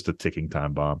 this is just a ticking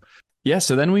time bomb. Yeah,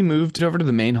 so then we moved over to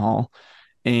the main hall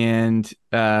and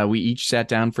we each sat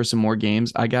down for some more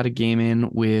games. I got a game in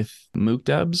with Mook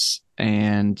Dubs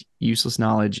and Useless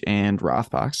Knowledge and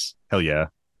Rothbox. Hell yeah.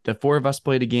 The 4 of us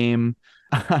played a game.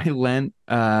 I lent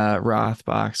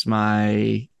Rothbox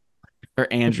or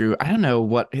Andrew, I don't know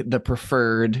what the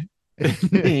preferred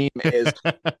name is.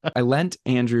 I lent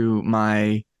Andrew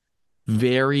my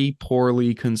very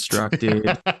poorly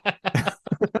constructed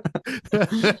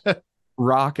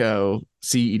Rocco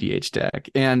CEDH deck.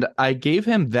 And I gave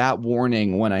him that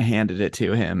warning when I handed it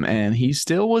to him, and he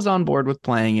still was on board with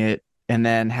playing it, and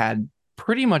then had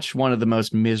pretty much one of the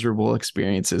most miserable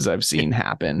experiences I've seen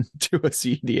happen to a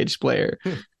CEDH player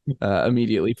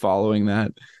immediately following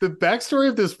that. The backstory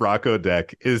of this Rocco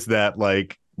deck is that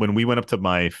like when we went up to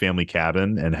my family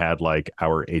cabin and had like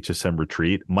our HSM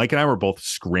retreat, Mike and I were both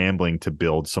scrambling to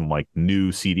build some like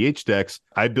new CDH decks.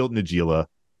 I built Nagila.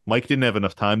 Mike didn't have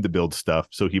enough time to build stuff,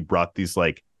 so he brought these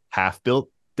like half-built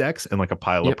decks and like a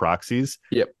pile of proxies.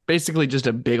 Yep. Basically just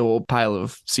a big old pile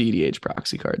of CDH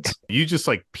proxy cards. You just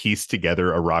like pieced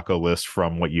together a Rocco list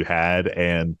from what you had,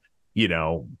 and you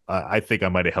know, I think I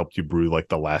might have helped you brew like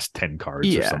the last 10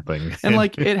 cards or something. And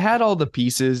like it had all the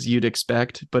pieces you'd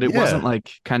expect, but it wasn't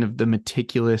like kind of the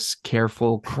meticulous,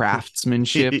 careful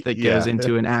craftsmanship that goes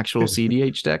into an actual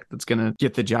CDH deck that's going to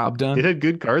get the job done. It had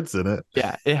good cards in it.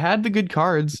 Yeah, it had the good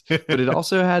cards, but it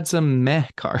also had some meh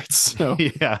cards. So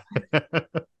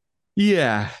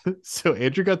yeah. So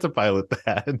Andrew got to pilot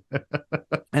that.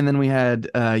 And then we had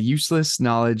Useless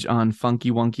Knowledge on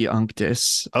Funky Wonky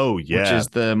Unctus. Oh, yeah. Which is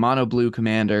the mono blue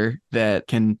commander that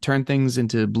can turn things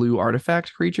into blue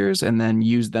artifact creatures and then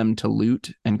use them to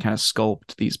loot and kind of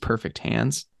sculpt these perfect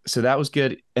hands. So that was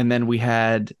good. And then we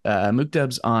had Mook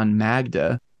Dubs on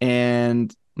Magda.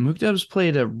 And Mook Dubs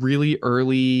played a really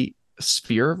early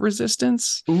Sphere of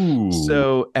Resistance. Ooh.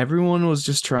 So everyone was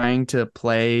just trying to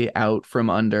play out from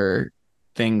under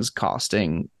things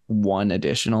costing 1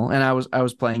 additional, and I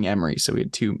was playing Emery, so we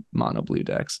had 2 mono blue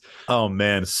decks. Oh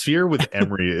man, Sphere with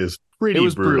Emery is pretty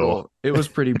brutal. It was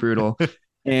pretty brutal.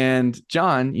 And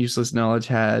John, Useless Knowledge,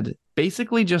 had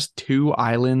basically just 2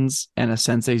 islands and a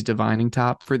Sensei's Divining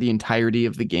Top for the entirety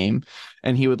of the game,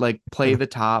 and he would like play the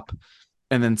top,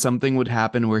 and then something would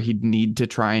happen where he'd need to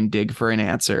try and dig for an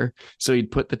answer. So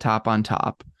he'd put the top on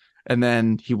top, and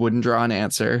then he wouldn't draw an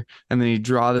answer, and then he'd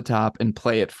draw the top and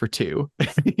play it for 2.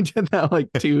 He did that like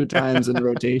 2 times in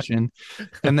rotation.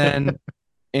 And then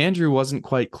Andrew wasn't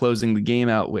quite closing the game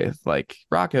out with like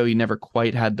Rocco. He never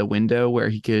quite had the window where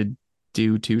he could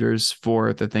do tutors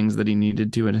for the things that he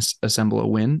needed to assemble a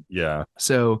win. Yeah.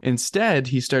 So instead,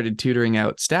 he started tutoring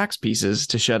out stacks pieces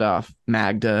to shut off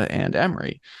Magda and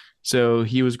Emery. So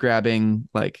he was grabbing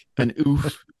like an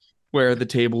oof where the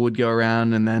table would go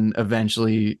around and then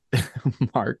eventually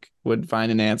Mark would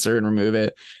find an answer and remove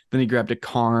it. Then he grabbed a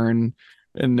Karn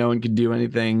and no one could do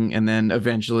anything. And then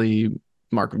eventually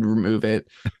Mark would remove it.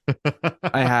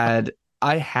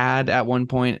 I had at one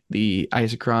point the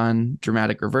Isochron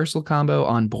dramatic reversal combo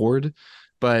on board,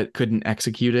 but couldn't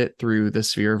execute it through the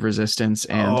sphere of resistance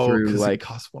and through like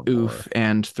oof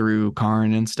and through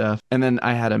Karn and stuff. And then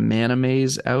I had a mana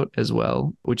maze out as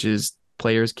well, which is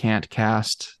players can't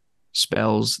cast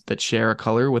spells that share a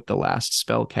color with the last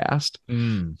spell cast.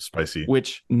 Spicy.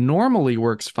 Which normally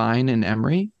works fine in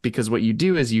Emery, because what you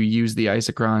do is you use the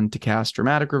Isochron to cast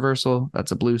dramatic reversal.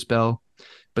 That's a blue spell.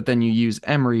 But then you use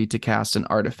Emery to cast an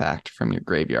artifact from your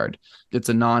graveyard. It's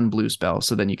a non-blue spell,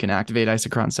 so then you can activate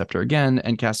Isochron Scepter again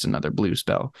and cast another blue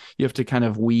spell. You have to kind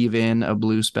of weave in a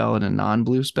blue spell and a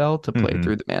non-blue spell to play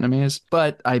through the mana maze.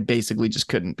 But I basically just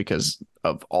couldn't because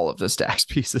of all of the stacks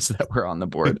pieces that were on the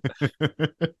board.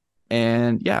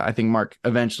 And yeah, I think Mark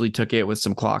eventually took it with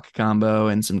some clock combo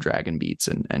and some dragon beats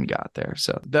and got there.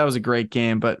 So that was a great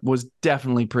game, but was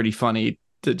definitely pretty funny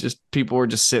to just, people were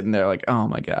just sitting there like, oh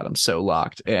my God, I'm so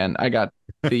locked. And I got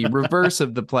the reverse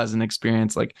of the pleasant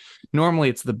experience. Like normally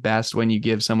it's the best when you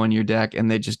give someone your deck and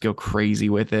they just go crazy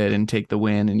with it and take the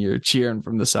win and you're cheering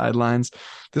from the sidelines.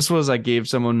 This was, I gave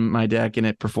someone my deck and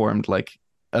it performed like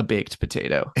a baked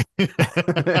potato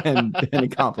and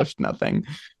accomplished nothing.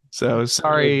 So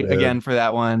sorry again for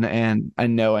that one, and I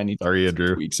know I need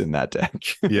tweaks in that deck.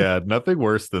 Yeah, nothing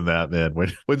worse than that, man.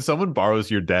 When someone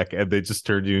borrows your deck and they just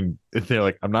turn you and they're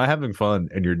like, "I'm not having fun,"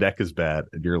 and your deck is bad,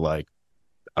 and you're like,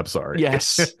 "I'm sorry."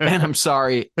 Yes, and I'm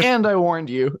sorry, and I warned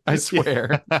you. I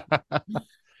swear.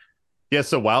 Yeah,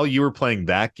 so while you were playing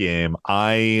that game,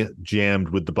 I jammed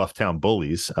with the Bufftown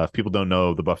Bullies. If people don't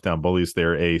know the Bufftown Bullies,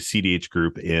 they're a CDH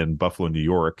group in Buffalo, New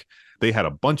York. They had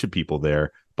a bunch of people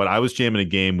there, but I was jamming a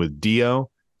game with Dio,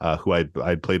 who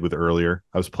I'd played with earlier.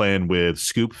 I was playing with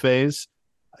Scoop Phase,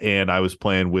 and I was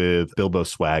playing with Bilbo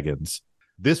Swaggins.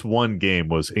 This one game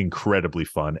was incredibly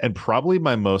fun and probably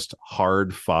my most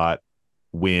hard-fought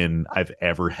win I've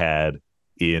ever had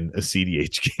in a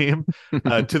CDH game,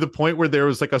 to the point where there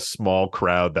was like a small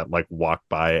crowd that like walked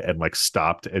by and like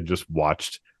stopped and just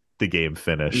watched the game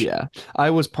finish. Yeah, I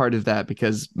was part of that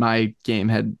because my game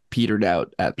had petered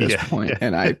out at this point,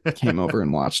 and I came over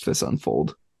and watched this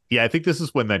unfold. Yeah, I think this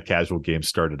is when that casual game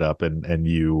started up, and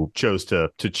you chose to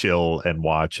chill and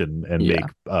watch and make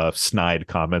snide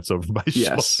comments over my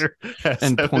shoulder,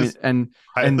 and point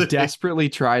and desperately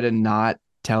try to not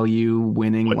tell you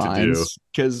winning lines,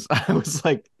 because I was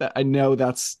like, I know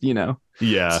that's,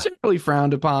 it's generally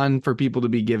frowned upon for people to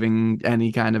be giving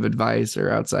any kind of advice or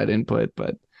outside input,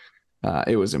 but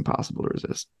it was impossible to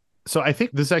resist. So I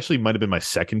think this actually might have been my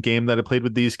second game that I played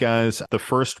with these guys. The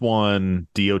first one,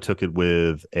 Dio took it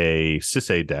with a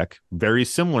Sisay deck, very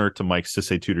similar to Mike's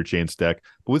Sisay Tutor Chains deck,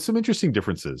 but with some interesting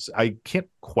differences. I can't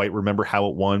quite remember how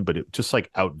it won, but it just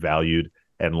like outvalued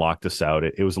and locked us out.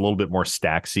 It was a little bit more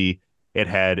stacksy. It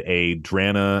had a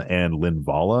Drana and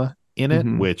Linvala in it,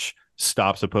 which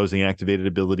stops opposing activated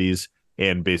abilities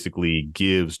and basically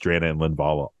gives Drana and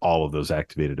Linvala all of those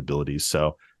activated abilities.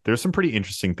 So there's some pretty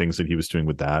interesting things that he was doing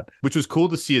with that, which was cool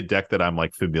to see a deck that I'm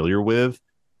like familiar with,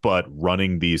 but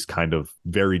running these kind of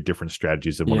very different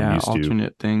strategies than what I'm used to.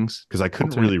 Alternate things. Because I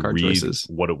couldn't really read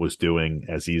what it was doing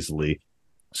as easily.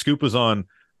 Scoop was on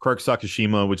Kark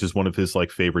Sakashima, which is one of his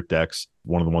like favorite decks,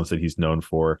 one of the ones that he's known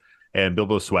for. And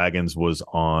Bilbo Swaggins was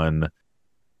on,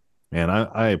 man,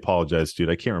 I apologize, dude.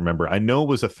 I can't remember. I know it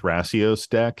was a Thrasios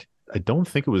deck. I don't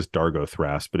think it was Dargo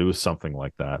Thras, but it was something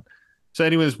like that. So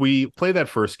anyways, we play that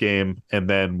first game, and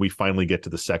then we finally get to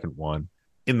the second one.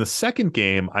 In the second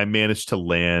game, I managed to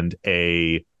land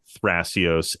a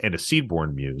Thrasios and a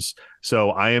Seedborn Muse.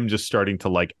 So I am just starting to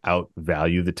like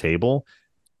outvalue the table.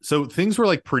 So things were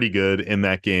like pretty good in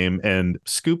that game, and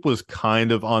Scoop was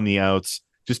kind of on the outs.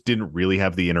 Just didn't really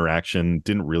have the interaction,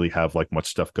 didn't really have like much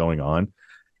stuff going on.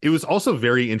 It was also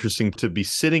very interesting to be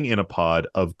sitting in a pod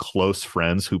of close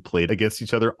friends who played against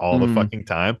each other all the fucking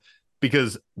time,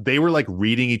 because they were like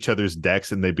reading each other's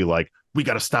decks and they'd be like, we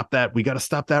got to stop that. We got to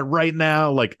stop that right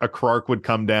now. Like a Krark would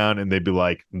come down and they'd be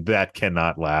like, that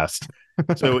cannot last.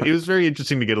 So it was very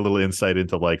interesting to get a little insight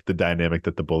into like the dynamic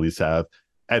that the bullies have.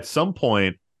 At some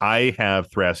point, I have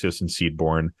Thrasios and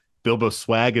Seedborn. Bilbo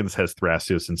Swaggins has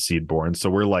Thrasios and Seedborn. So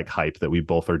we're like hyped that we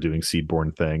both are doing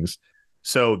Seedborn things.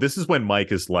 So this is when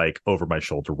Mike is like over my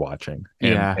shoulder watching.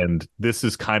 And this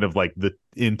is kind of like the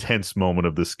intense moment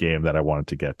of this game that I wanted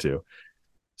to get to.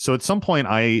 So at some point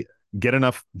I get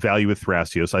enough value with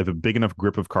Thrasios. I have a big enough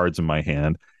grip of cards in my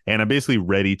hand, and I'm basically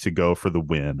ready to go for the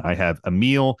win. I have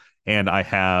Emil and I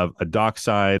have a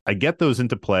Dockside. I get those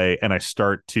into play, and I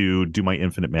start to do my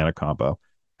infinite mana combo.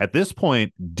 At this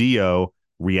point, Dio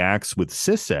reacts with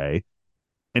Sisay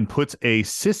and puts a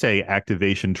Sisay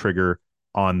activation trigger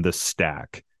on the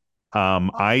stack.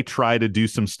 I try to do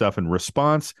some stuff in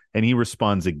response, and he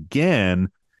responds again.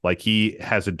 Like he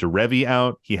has a Derevi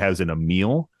out, he has an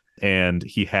Emil, and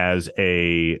he has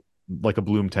a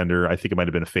Bloom Tender. I think it might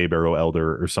have been a Feybarrow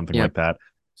Elder or something like that.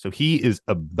 So he is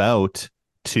about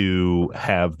to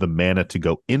have the mana to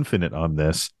go infinite on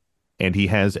this, and he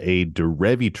has a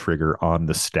Derevi trigger on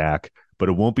the stack, but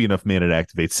it won't be enough mana to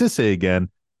activate Sisay again.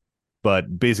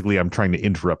 But basically, I'm trying to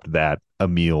interrupt that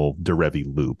Emil Derevi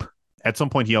loop. At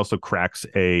some point, he also cracks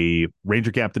a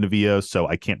Ranger Captain of Eos, so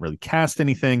I can't really cast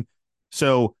anything.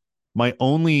 So my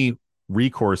only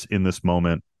recourse in this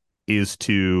moment is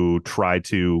to try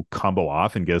to combo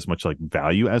off and get as much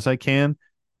value as I can.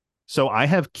 So I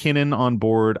have Kinnan on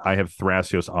board, I have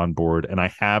Thrasios on board, and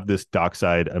I have this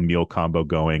Dockside Emil combo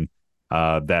going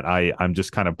that I'm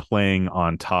just kind of playing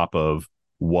on top of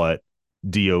what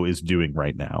Dio is doing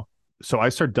right now. So I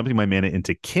start dumping my mana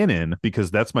into Kinnan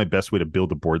because that's my best way to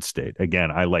build a board state.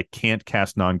 Again, I can't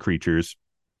cast non-creatures.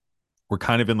 We're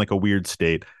kind of in a weird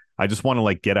state. I just want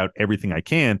to get out everything I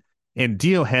can. And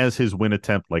Dio has his win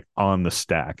attempt on the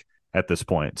stack at this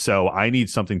point. So I need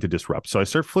something to disrupt. So I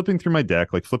start flipping through my deck,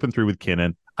 flipping through with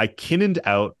Kinnan. I Kinnaned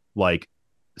out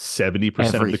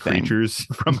 70% of the creatures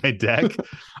from my deck.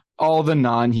 All the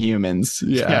non-humans.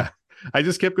 Yeah. I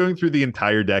just kept going through the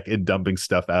entire deck and dumping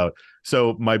stuff out.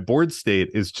 So my board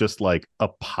state is just a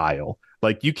pile.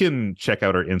 You can check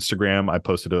out our Instagram. I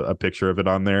posted a picture of it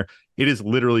on there. It is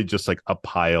literally just a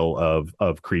pile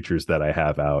of creatures that I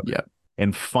have out. Yeah.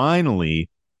 And finally,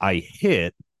 I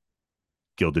hit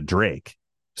Gilded Drake.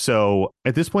 So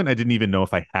at this point, I didn't even know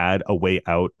if I had a way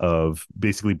out of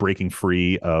basically breaking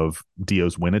free of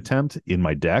Dio's win attempt in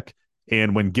my deck.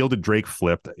 And when Gilded Drake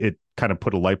flipped, it kind of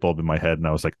put a light bulb in my head. And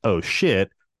I was like, oh, shit,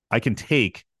 I can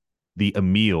take the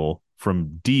Emil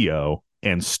from Dio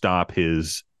and stop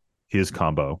his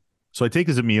combo. So I take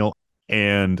his Emil,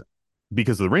 and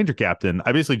because of the Ranger Captain,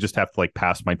 I basically just have to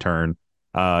pass my turn.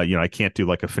 I can't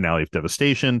do a Finale of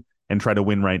Devastation and try to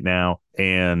win right now.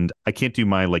 And I can't do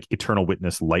my Eternal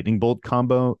Witness Lightning Bolt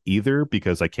combo either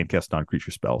because I can't cast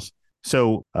non-creature spells.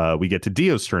 So we get to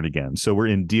Dio's turn again. So we're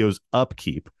in Dio's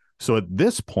upkeep. So at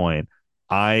this point,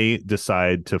 I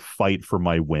decide to fight for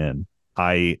my win.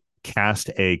 I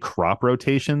cast a Crop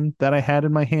Rotation that I had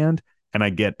in my hand, and I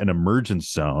get an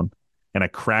Emergence Zone, and I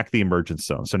crack the Emergence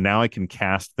Zone. So now I can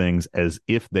cast things as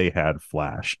if they had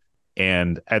flash.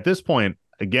 And at this point,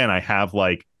 again, I have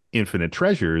infinite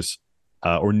treasures,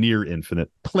 or near infinite,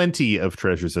 plenty of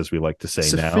treasures, as we like to say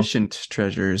now. Sufficient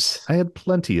treasures. I had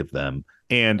plenty of them,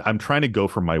 and I'm trying to go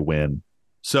for my win.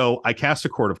 So I cast a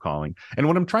Court of Calling. And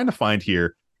what I'm trying to find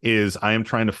here is I am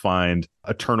trying to find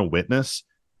Eternal Witness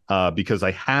because I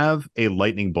have a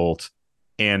Lightning Bolt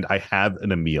and I have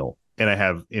an Emil and I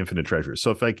have infinite treasures.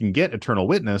 So if I can get Eternal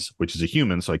Witness, which is a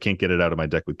human, so I can't get it out of my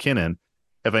deck with Kinnan,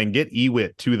 if I can get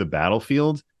Ewit to the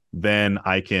battlefield, then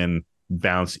I can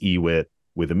bounce Ewit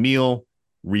with Emil,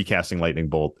 recasting Lightning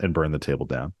Bolt, and burn the table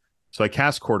down. So I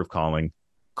cast Court of Calling.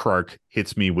 Krark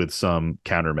hits me with some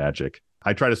counter magic.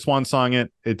 I try to Swan Song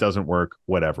it. It doesn't work.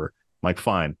 Whatever. I'm like,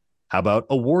 fine. How about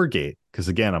a Wargate? Because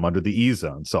again, I'm under the E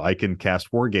zone. So I can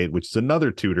cast Wargate, which is another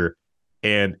tutor.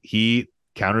 And he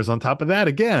counters on top of that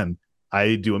again.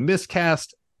 I do a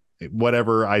miscast.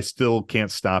 Whatever. I still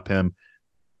can't stop him.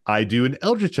 I do an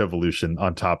Eldritch Evolution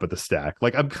on top of the stack.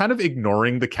 I'm kind of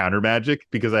ignoring the counter magic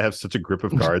because I have such a grip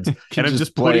of cards. And I'm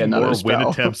just putting more win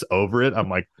attempts over it. I'm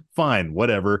like, fine,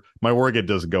 whatever. My Wargate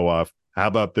doesn't go off. How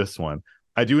about this one?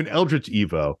 I do an Eldritch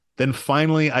Evo. Then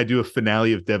finally, I do a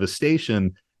Finale of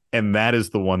Devastation, and that is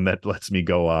the one that lets me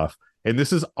go off. And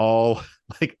this is all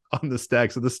on the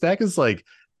stack. So the stack is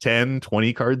 10,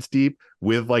 20 cards deep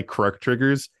with Krark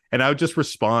triggers. And I would just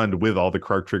respond with all the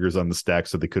Krark triggers on the stack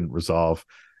so they couldn't resolve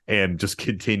and just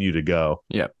continue to go.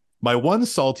 Yep. My one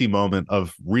salty moment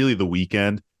of really the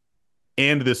weekend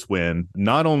and this win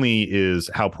not only is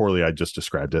how poorly I just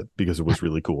described it, because it was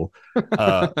really cool,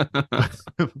 but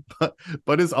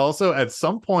is also at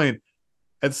some point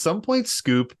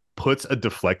Scoop puts a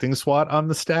Deflecting Swat on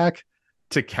the stack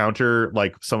to counter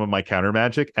some of my counter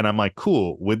magic, and I'm like,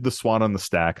 cool. With the Swat on the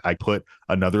stack, I put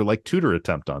another Tutor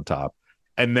Attempt on top,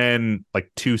 and then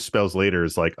 2 spells later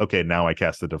is okay, now I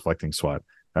cast the Deflecting Swat.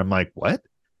 I'm like, what?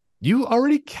 You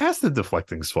already cast the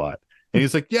Deflecting Swat. And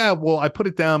he's like, yeah, well, I put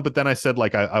it down, but then I said,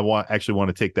 like, I actually want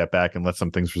to take that back and let some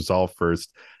things resolve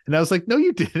first. And I was like, no,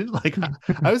 you didn't. Like,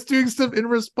 I was doing stuff in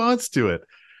response to it.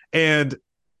 And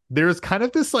there's kind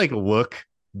of this like look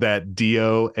that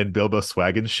Dio and Bilbo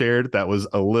Swaggin shared that was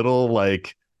a little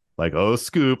like, oh,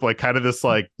 Scoop, like kind of this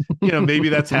like, maybe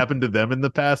that's happened to them in the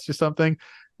past or something.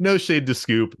 No shade to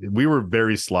Scoop. We were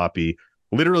very sloppy.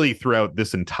 Literally throughout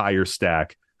this entire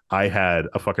stack, I had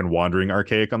a fucking Wandering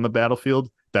Archaic on the battlefield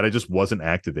that I just wasn't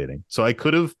activating. So I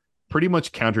could have pretty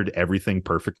much countered everything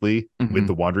perfectly with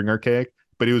the Wandering Archaic,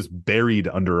 but it was buried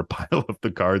under a pile of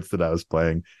the cards that I was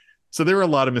playing. So there were a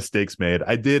lot of mistakes made.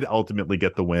 I did ultimately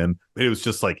get the win. It was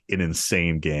just like an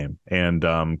insane game. And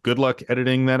good luck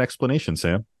editing that explanation,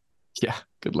 Sam. Yeah,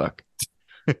 good luck.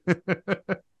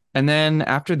 And then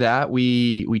after that,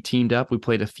 we teamed up. We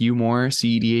played a few more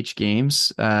CEDH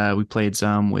games. We played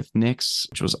some with Nyx,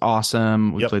 which was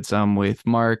awesome. We played some with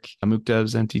Mark,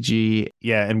 Mukdubs, MTG.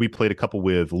 Yeah, and we played a couple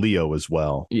with Leo as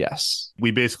well. Yes.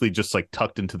 We basically just like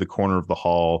tucked into the corner of the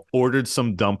hall, ordered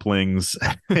some dumplings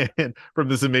from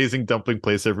this amazing dumpling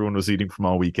place everyone was eating from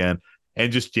all weekend,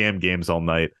 and just jammed games all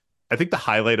night. I think the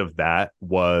highlight of that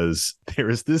was there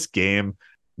was this game.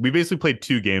 We basically played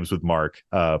 2 games with Mark,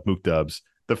 Mukdubs.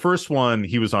 The first one,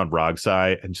 he was on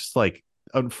Rogsai and just like,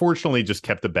 unfortunately, just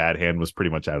kept the bad hand, was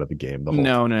pretty much out of the game. The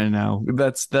whole No.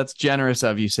 That's generous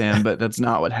of you, Sam, but that's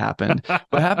not what happened.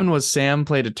 What happened was Sam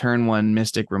played a turn 1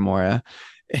 Mystic Remora,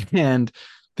 and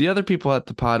the other people at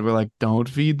the pod were like, don't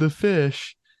feed the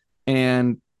fish.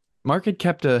 And Mark had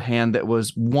kept a hand that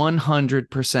was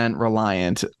 100%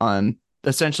 reliant on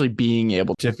essentially being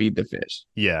able to feed the fish.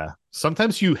 Yeah.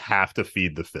 Sometimes you have to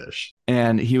feed the fish.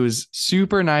 And he was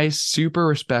super nice, super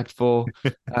respectful,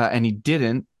 and he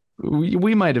didn't.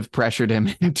 We might have pressured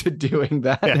him into doing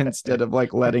that instead of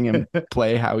like letting him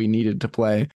play how he needed to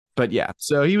play. But yeah,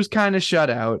 so he was kind of shut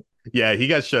out. Yeah, he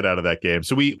got shut out of that game.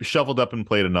 So we shuffled up and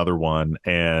played another one,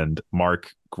 and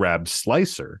Mark grabbed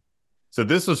Slicer. So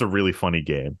this was a really funny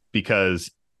game because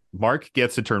Mark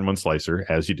gets a turn 1 Slicer,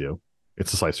 as you do.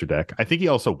 It's a Slicer deck. I think he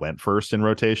also went first in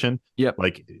rotation. Yep.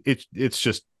 Like it's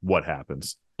just what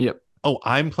happens. Yep. Oh,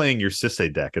 I'm playing your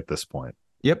Sisay deck at this point.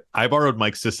 Yep. I borrowed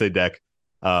Mike's Sisay deck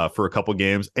for a couple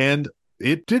games, and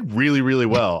it did really, really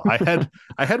well.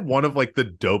 I had one of like the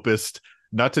dopest,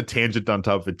 not to tangent on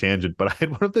top of a tangent, but I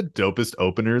had one of the dopest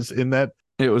openers in that.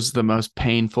 It was the most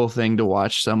painful thing to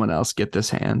watch someone else get this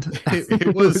hand.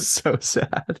 It was so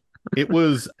sad. It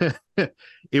was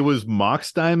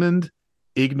Mox Diamond,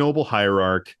 Ignoble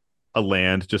Hierarch, a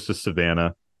land, just a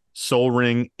Savannah, Soul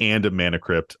Ring, and a Mana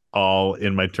Crypt, all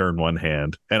in my turn 1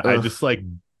 hand. And I just like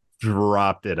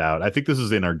dropped it out. I think this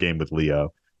was in our game with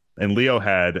Leo. And Leo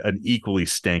had an equally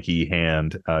stanky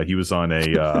hand. He was on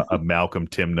a Malcolm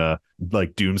Timna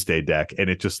like Doomsday deck, and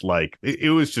it just like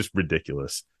it was just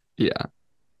ridiculous. Yeah.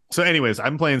 So, anyways,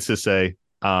 I'm playing Sisay,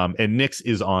 and Nyx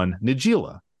is on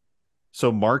Najeela.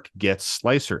 So Mark gets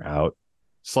Slicer out.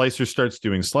 Slicer starts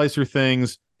doing Slicer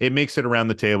things. It makes it around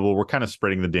the table. We're kind of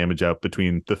spreading the damage out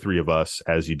between the 3 of us,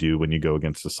 as you do when you go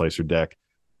against the Slicer deck.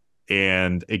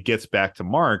 And it gets back to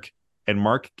Mark, and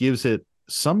Mark gives it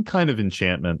some kind of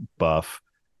enchantment buff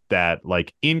that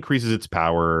like increases its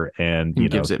power and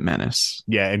gives it menace.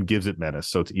 Yeah, and gives it menace,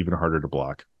 so it's even harder to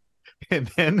block. And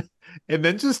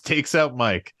then just takes out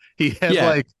Mike. He has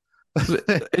like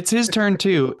it's his turn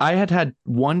too. I had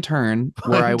one turn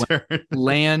where I went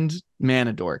land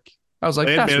Mana Dork. I was like,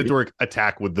 land Mana Dork,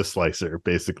 attack with the Slicer,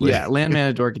 basically. Yeah, land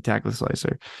Mana Dork, attack with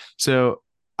Slicer. So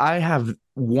I have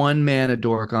 1 Mana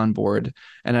Dork on board,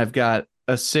 and I've got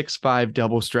a 6/5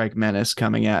 double strike menace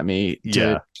coming at me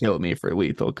to kill me for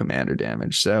lethal commander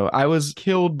damage. So I was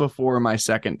killed before my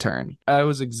second turn. I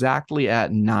was exactly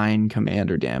at 9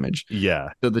 commander damage.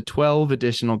 Yeah. So the 12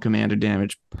 additional commander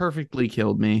damage perfectly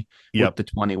killed me with the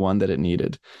 21 that it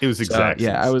needed. It was exact.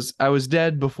 Yeah, I was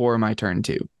dead before my turn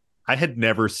 2. I had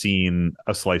never seen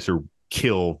a Slicer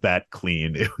kill that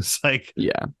clean. It was like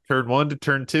turn 1 to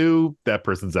turn 2, that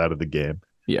person's out of the game.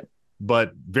 Yeah.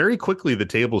 But very quickly the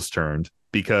tables turned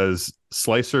because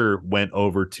Slicer went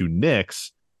over to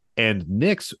Nyx, and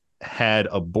Nyx had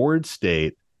a board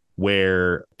state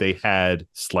where they had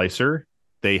Slicer,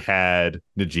 they had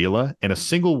Najeela, and a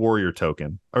single warrior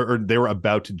token, or they were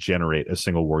about to generate a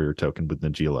single warrior token with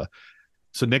Najeela.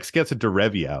 So Nyx gets a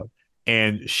Derevi out,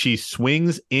 and she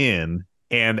swings in,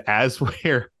 and as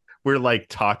we're like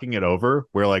talking it over,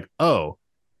 we're like,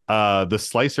 the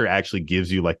Slicer actually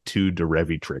gives you like 2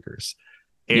 Derevi triggers.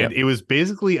 And it was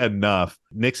basically enough.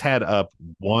 Nyx had up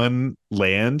 1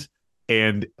 land,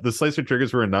 and the Slicer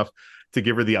triggers were enough to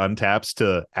give her the untaps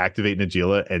to activate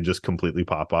Najila and just completely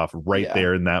pop off right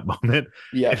there in that moment.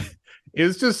 Yeah. It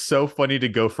was just so funny to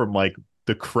go from like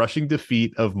the crushing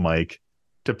defeat of Mike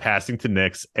to passing to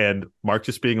Nyx and Mark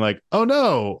just being like, oh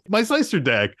no, my slicer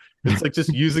deck. It's like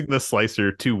just using the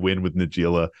slicer to win with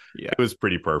Najila. Yeah. It was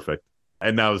pretty perfect.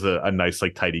 And that was a nice,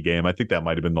 like, tidy game. I think that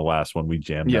might have been the last one we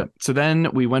jammed. Yeah. So then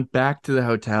we went back to the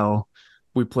hotel.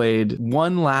 We played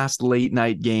one last late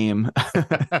night game.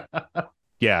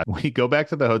 Yeah, we go back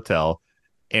to the hotel,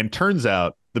 and turns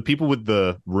out the people with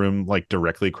the room like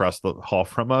directly across the hall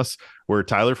from us were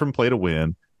Tyler from Play to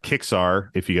Win, Kixar.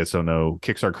 If you guys don't know,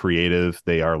 Kixar Creative,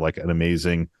 they are like an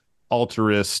amazing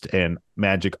altarist and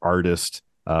magic artist,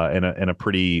 and a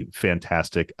pretty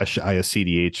fantastic Ashaya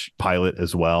CDH pilot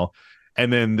as well.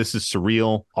 And then this is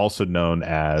Surreal, also known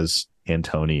as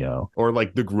Antonio, or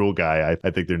like the Gruel guy,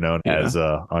 I think they're known as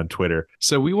on Twitter.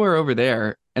 So we were over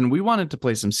there and we wanted to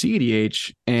play some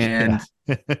CDH, and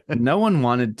no one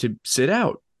wanted to sit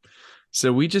out.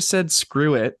 So we just said,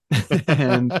 screw it.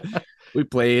 And we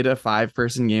played a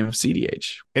 5-person game of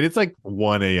CDH. And it's like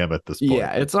 1 a.m. at this point.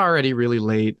 Yeah, it's already really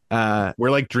late.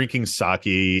 We're like drinking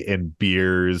sake and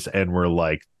beers, and we're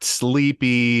like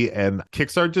sleepy, and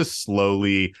Kixar just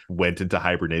slowly went into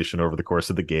hibernation over the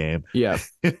course of the game. Yeah,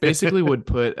 basically would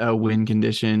put a win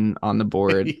condition on the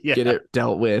board, get it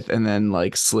dealt with, and then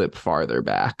like slip farther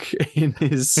back in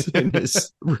his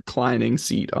reclining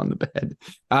seat on the bed.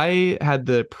 I had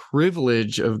the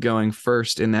privilege of going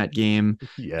first in that game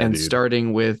and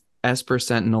starting with Esper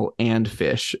Sentinel and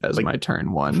Fish as like my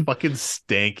turn one. Fucking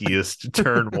stankiest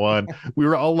turn one. We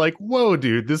were all like, whoa,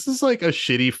 dude, this is like a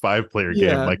shitty 5-player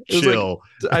game. Like, chill.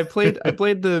 Like, I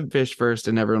played the Fish first,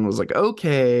 and everyone was like,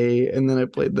 okay. And then I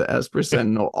played the Esper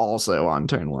Sentinel also on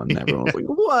turn one. And everyone was like,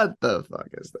 what the fuck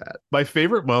is that? My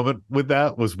favorite moment with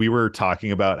that was we were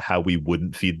talking about how we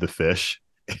wouldn't feed the fish.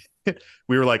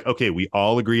 We were like, okay, we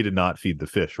all agree to not feed the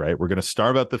fish, right? We're going to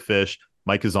starve out the fish.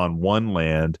 Mike is on one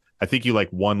land. I think you like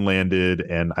one landed,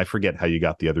 and I forget how you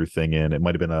got the other thing in. It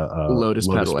might have been a Lotus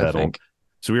Petal, I think.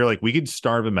 So we were like, we could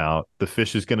starve him out. The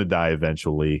fish is going to die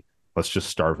eventually. Let's just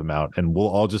starve him out, and we'll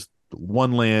all just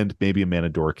one land, maybe a mana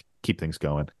dork, keep things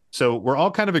going. So we're all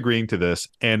kind of agreeing to this,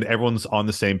 and everyone's on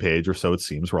the same page, or so it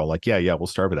seems. We're all like, yeah, we'll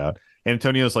starve it out. And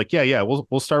Antonio's like, yeah,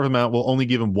 we'll starve him out. We'll only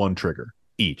give him one trigger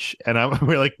each. And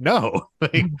we're like, no,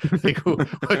 like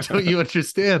what don't you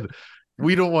understand?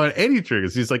 We don't want any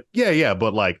triggers. He's like, yeah,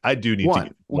 but like I do need to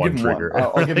give one trigger.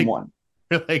 I'll give him one.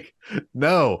 We're like,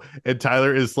 no. And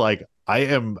Tyler is like, I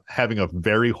am having a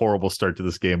very horrible start to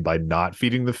this game by not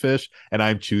feeding the fish, and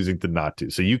I'm choosing to not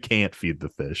to. So you can't feed the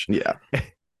fish. Yeah.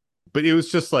 But it was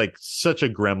just like such a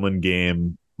gremlin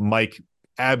game. Mike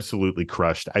absolutely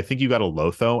crushed. I think you got a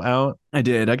Lotho out. I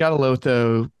did. I got a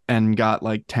Lotho and got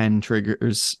like 10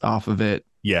 triggers off of it.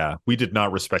 Yeah, we did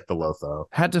not respect the Lotho.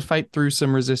 Had to fight through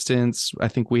some resistance. I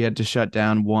think we had to shut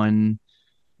down one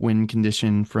win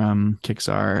condition from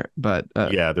Kixar, but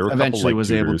there were eventually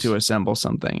was able to assemble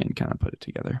something and kind of put it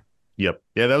together. Yep.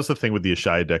 Yeah, that was the thing with the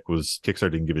Ashaya deck, was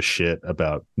Kixar didn't give a shit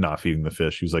about not feeding the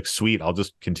fish. He was like, sweet, I'll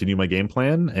just continue my game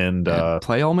plan and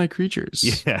play all my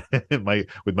creatures. Yeah,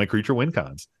 with my creature win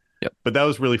cons. Yep. But that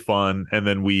was really fun. And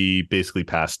then we basically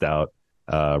passed out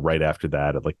right after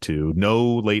that at like 2.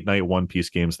 No late night One Piece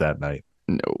games that night.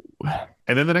 No.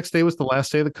 And then the next day was the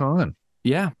last day of the con.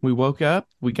 Yeah, we woke up,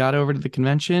 we got over to the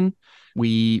convention,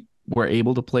 we were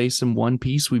able to play some One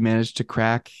Piece. We managed to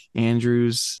crack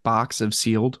Andrew's box of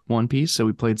sealed One Piece, so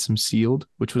we played some sealed,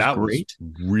 which was great.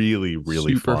 Was really,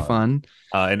 really super fun.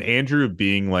 And Andrew,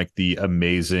 being like the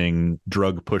amazing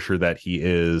drug pusher that he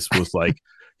is, was like,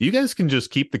 you guys can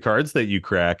just keep the cards that you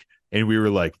crack. And we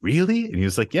were like, really? And he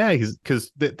was like, yeah,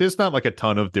 because there's not like a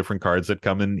ton of different cards that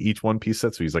come in each One Piece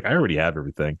set. So he's like, I already have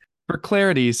everything. For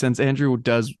clarity, since Andrew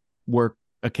does work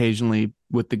occasionally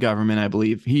with the government, I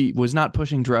believe he was not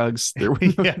pushing drugs. There were no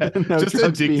just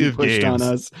drugs addictive being pushed games on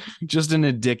us. Just an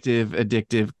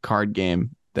addictive card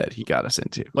game that he got us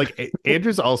into. Like,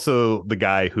 Andrew's also the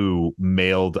guy who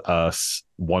mailed us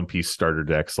One Piece starter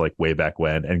decks like way back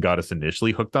when and got us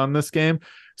initially hooked on this game.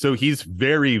 So he's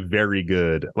very, very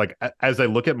good. Like, as I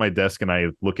look at my desk and I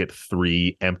look at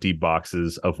 3 empty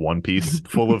boxes of One Piece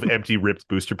full of empty ripped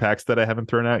booster packs that I haven't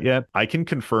thrown out yet, I can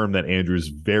confirm that Andrew's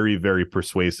very, very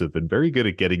persuasive and very good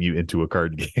at getting you into a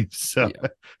card game. So,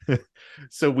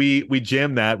 so we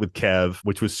jammed that with Kev,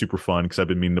 which was super fun because I've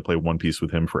been meaning to play One Piece with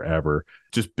him forever.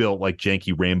 Just built like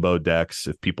janky rainbow decks,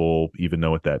 if people even know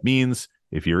what that means.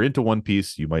 If you're into One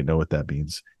Piece, you might know what that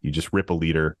means. You just rip a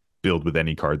leader, build with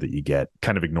any card that you get,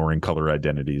 kind of ignoring color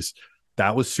identities.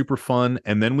 That was super fun.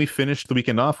 And then we finished the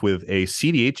weekend off with a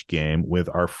CDH game with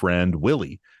our friend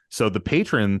Willie. So the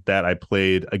patron that I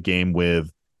played a game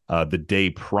with the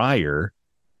day prior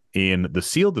in the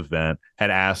sealed event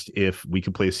had asked if we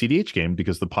could play a CDH game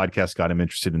because the podcast got him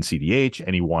interested in CDH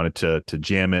and he wanted to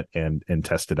jam it and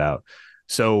test it out.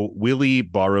 So Willie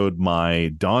borrowed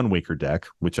my Dawn Waker deck,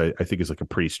 which I think is like a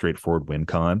pretty straightforward win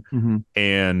con. Mm-hmm.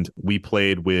 And we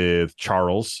played with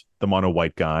Charles, the mono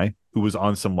white guy, who was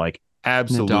on some like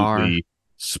absolutely Nadar.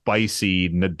 spicy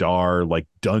Nadar, like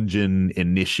dungeon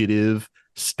initiative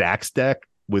stacks deck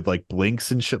with like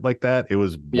blinks and shit like that. It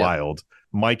was wild.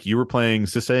 Mike, you were playing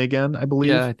Sisay again, I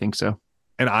believe. Yeah, I think so.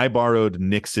 And I borrowed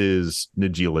Nyx's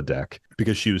Najila deck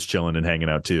because she was chilling and hanging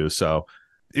out too. So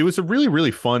it was a really,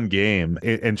 really fun game.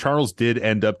 And Charles did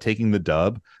end up taking the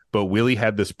dub, but Willie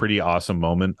had this pretty awesome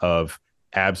moment of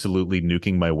absolutely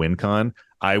nuking my win con.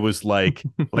 I was like,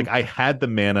 I had the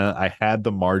mana, I had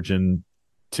the margin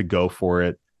to go for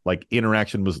it. Like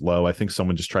interaction was low. I think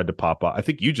someone just tried to pop off. I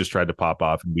think you just tried to pop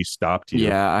off and we stopped you.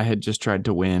 Yeah, I had just tried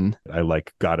to win. I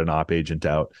like got an op agent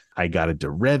out. I got a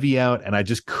Derevi out and I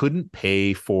just couldn't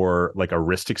pay for like a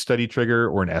Rhystic Study trigger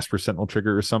or an Esper Sentinel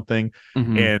trigger or something.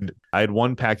 Mm-hmm. And I had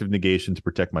one Pact of Negation to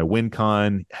protect my win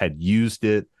con, had used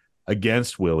it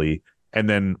against Willie. And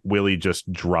then Willie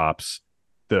just drops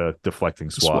the deflecting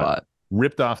swat.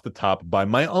 Ripped off the top by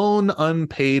my own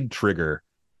unpaid trigger.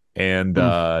 And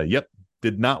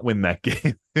did not win that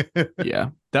game. Yeah,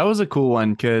 that was a cool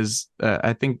one because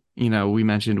I think, we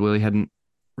mentioned Willie hadn't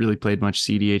really played much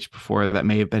CDH before. That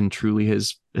may have been truly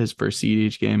his first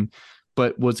CDH game,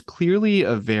 but was clearly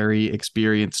a very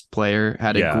experienced player,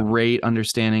 had a great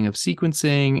understanding of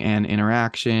sequencing and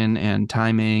interaction and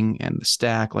timing and the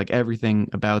stack, like everything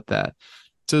about that.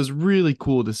 So it was really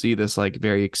cool to see this like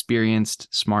very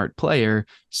experienced, smart player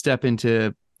step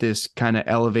into this kind of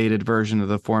elevated version of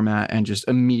the format and just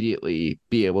immediately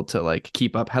be able to like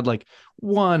keep up. Had like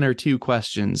one or two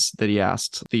questions that he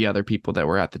asked the other people that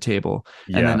were at the table.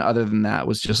 And then other than that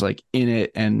was just like in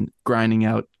it and grinding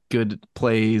out good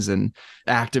plays and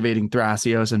activating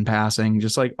Thrasios and passing,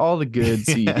 just like all the good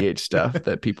CDH stuff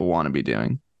that people want to be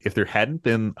doing. If there hadn't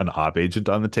been an op agent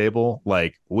on the table,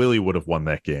 like Willie would have won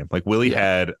that game. Like Willie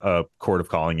had a Court of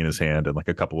Calling in his hand and like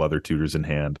a couple other tutors in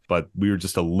hand, but we were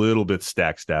just a little bit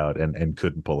stacked out and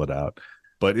couldn't pull it out.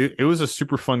 But it was a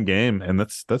super fun game. And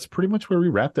that's pretty much where we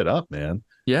wrapped it up, man.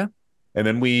 Yeah. And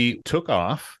then we took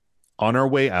off. On our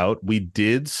way out, we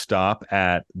did stop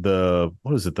at the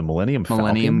Millennium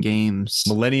Games.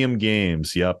 Millennium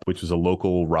Games, yep, which was a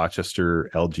local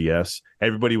Rochester LGS.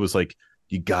 Everybody was like,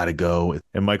 you gotta go.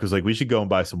 And Mike was like, we should go and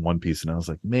buy some One Piece. And I was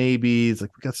like, maybe. It's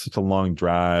like, we got such a long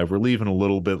drive. We're leaving a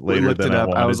little bit later than I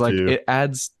wanted to. I was like, it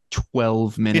adds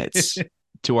 12 minutes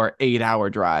to our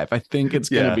 8-hour drive. I think it's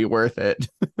going to be worth it.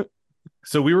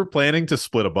 So we were planning to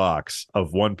split a box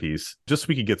of One Piece just so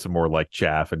we could get some more like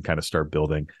chaff and kind of start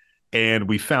building. And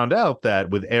we found out that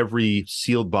with every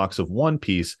sealed box of One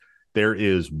Piece, there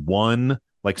is one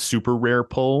like super rare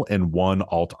pull and one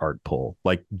alt art pull,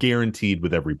 like guaranteed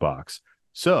with every box.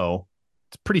 So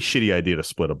it's a pretty shitty idea to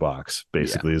split a box,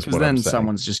 basically, is what I'm saying. Then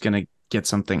someone's just going to get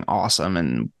something awesome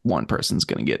and one person's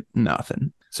going to get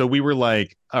nothing. So we were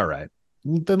like, all right,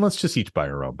 then let's just each buy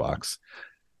our own box.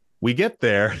 We get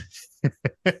there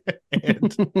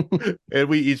and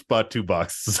we each bought 2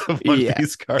 boxes of One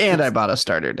Piece cards. And I bought a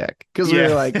starter deck because we were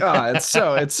like, oh,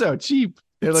 it's so cheap.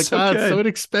 They're like, oh, it's so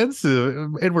inexpensive.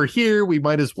 And we're here. We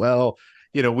might as well.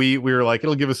 We were like,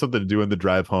 it'll give us something to do in the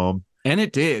drive home. And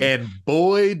it did. And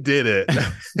boy, did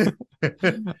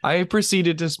it. I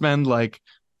proceeded to spend like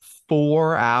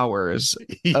 4 hours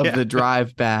of the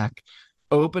drive back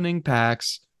opening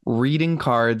packs, reading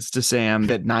cards to Sam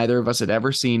that neither of us had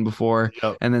ever seen before,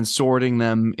 and then sorting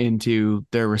them into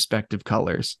their respective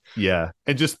colors. Yeah.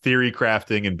 And just theory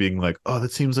crafting and being like, oh,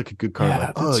 that seems like a good card. Yeah,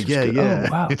 like, oh, yeah.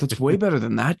 Oh, wow. That's way better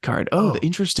than that card. Oh,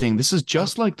 interesting. This is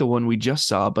just like the one we just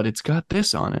saw, but it's got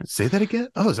this on it. Say that again.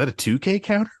 Oh, is that a 2K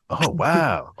counter? Oh,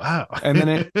 wow. Wow. And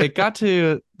then it got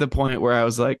to the point where I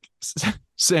was like,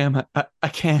 Sam, I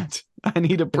can't. I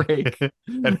need a break.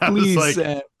 And Please,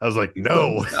 I was like,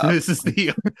 no, this is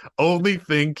the only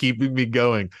thing keeping me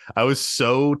going. I was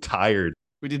so tired.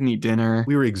 We didn't eat dinner.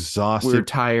 We were exhausted. We were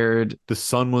tired. The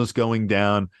sun was going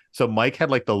down. So Mike had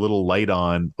like the little light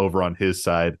on over on his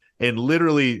side and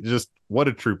literally just what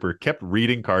a trooper, kept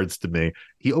reading cards to me.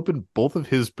 He opened both of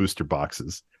his booster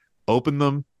boxes, opened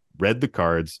them, read the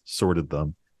cards, sorted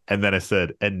them. And then I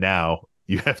said, and now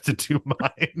you have to do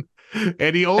mine.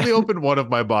 And he only opened one of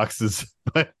my boxes,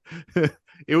 but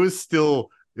it was still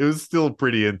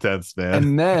pretty intense, man.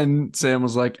 And then Sam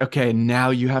was like, okay, now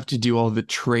you have to do all the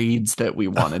trades that we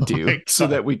want to do so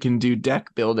that we can do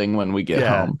deck building when we get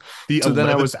home. So then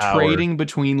I was trading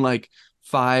between like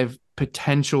 5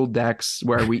 potential decks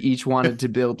where we each wanted to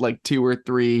build like 2 or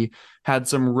 3, had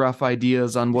some rough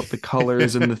ideas on what the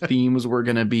colors and the themes were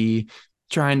going to be,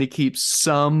 trying to keep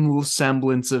some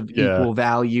semblance of equal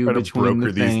value Trying to between the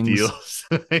broker these things.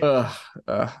 deals.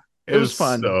 It was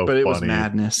fun, so but it was funny.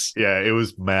 madness. Yeah, it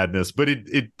was madness, but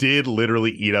it did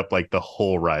literally eat up like the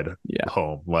whole ride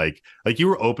home. Like you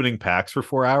were opening packs for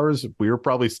 4 hours. We were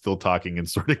probably still talking and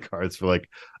sorting cards for like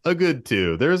a good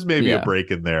 2. There's maybe a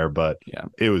break in there, but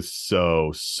it was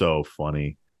so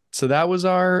funny. So that was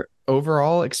our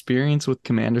overall experience with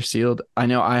Commander Sealed. I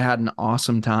know I had an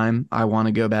awesome time. I want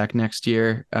to go back next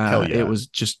year. Hell yeah. It was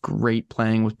just great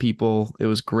playing with people. It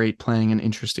was great playing an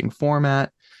interesting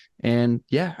format. And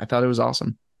yeah, I thought it was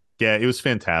awesome. Yeah, it was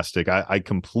fantastic. I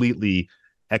completely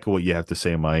echo what you have to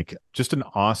say, Mike. Just an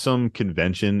awesome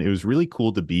convention. It was really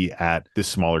cool to be at this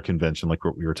smaller convention like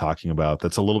what we were talking about.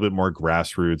 That's a little bit more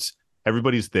grassroots.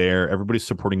 Everybody's there. Everybody's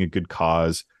supporting a good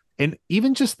cause. And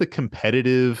even just the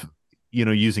competitive,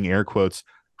 using air quotes,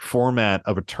 format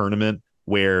of a tournament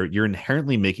where you're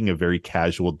inherently making a very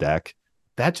casual deck,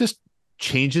 that just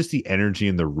changes the energy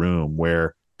in the room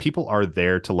where people are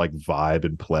there to like vibe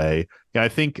and play. Yeah, I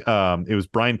think it was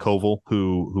Brian Koval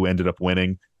who ended up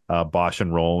winning Bosch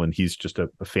and Roll, and he's just a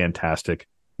fantastic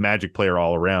Magic player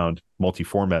all around,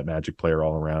 multi-format Magic player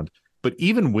all around. But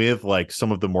even with like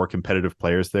some of the more competitive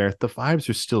players there, the vibes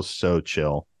are still so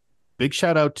chill. Big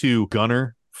shout out to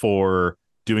Gunnar for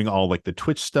doing all like the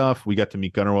Twitch stuff. We got to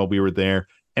meet Gunnar while we were there.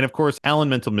 And of course, Alan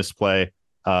Mental Misplay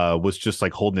was just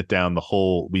like holding it down the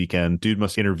whole weekend. Dude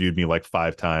must have interviewed me like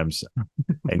 5 times.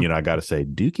 And, I got to say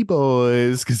Dookie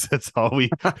boys, because that's all we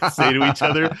say to each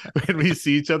other when we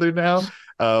see each other now,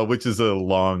 which is a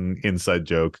long inside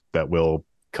joke that will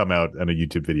come out in a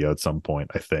YouTube video at some point,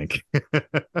 I think.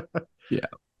 Yeah.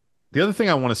 The other thing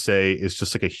I want to say is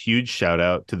just like a huge shout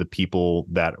out to the people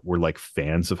that were like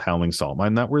fans of Howling Salt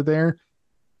Mine that were there,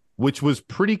 which was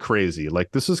pretty crazy.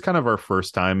 Like this is kind of our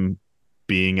first time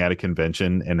being at a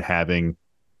convention and having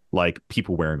like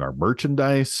people wearing our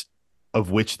merchandise, of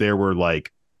which there were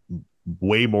like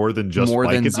way more than just more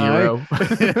Mike than 0.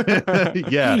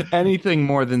 Yeah. Anything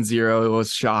more than 0, it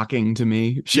was shocking to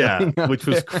me. Yeah, which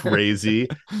was crazy.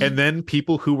 And then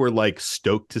people who were like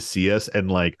stoked to see us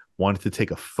and like wanted to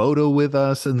take a photo with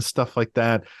us and stuff like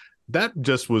that. That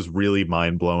just was really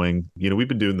mind blowing. We've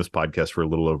been doing this podcast for a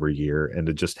little over a year, and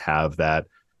to just have that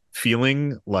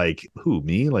feeling like, who,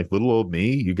 me? Like little old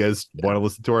me? You guys want to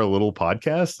listen to our little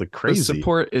podcast? Like crazy. The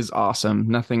support is awesome.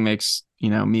 Nothing makes,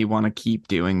 me want to keep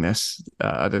doing this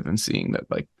other than seeing that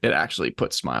like it actually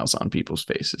puts smiles on people's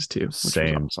faces too.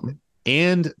 Same. Awesome.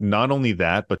 And not only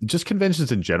that, but just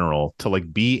conventions in general, to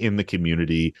like be in the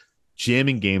community,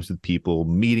 jamming games with people,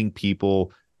 meeting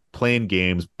people, playing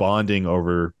games, bonding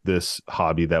over this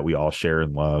hobby that we all share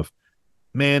and love.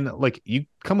 Man, like you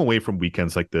come away from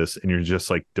weekends like this and you're just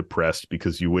like depressed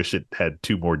because you wish it had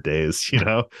 2 more days,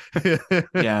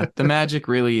 Yeah, the magic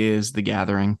really is the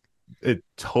gathering. It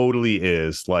totally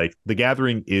is. Like the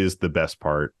gathering is the best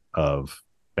part of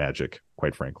Magic,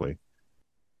 quite frankly.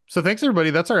 So thanks, everybody.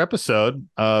 That's our episode.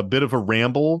 A bit of a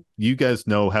ramble. You guys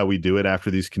know how we do it after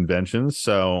these conventions.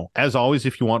 So as always,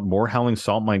 if you want more Howling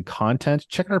Salt Mine content,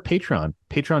 check out our Patreon,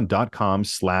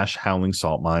 patreon.com/Howling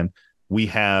Salt Mine. We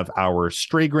have our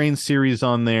Stray Grain series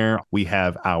on there. We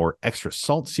have our Extra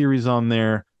Salt series on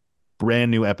there.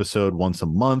 Brand new episode once a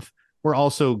month. We're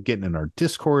also getting in our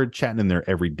Discord, chatting in there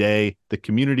every day. The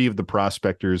community of the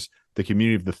prospectors, the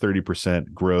community of the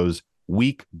 30% grows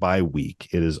week by week.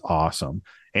 It is awesome.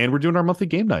 And we're doing our monthly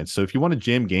game nights. So if you want to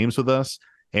jam games with us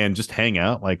and just hang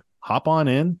out, like hop on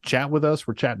in, chat with us.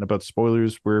 We're chatting about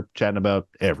spoilers. We're chatting about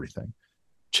everything.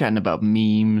 Chatting about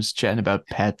memes, chatting about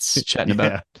pets, chatting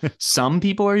about some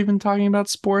people are even talking about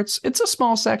sports. It's a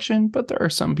small section, but there are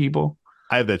some people.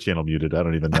 I have that channel muted. I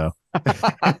don't even know.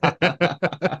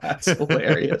 That's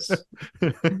hilarious.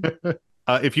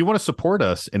 If you want to support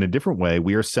us in a different way,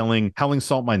 we are selling Howling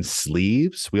Salt Mine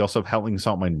sleeves. We also have Howling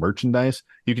Salt Mine merchandise.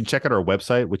 You can check out our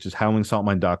website, which is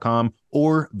howlingsaltmine.com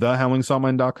or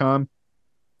thehowlingsaltmine.com.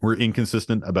 We're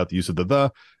inconsistent about the use of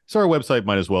the, so our website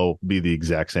might as well be the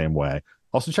exact same way.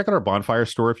 Also, check out our Bonfire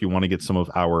store if you want to get some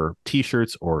of our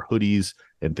t-shirts or hoodies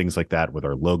and things like that with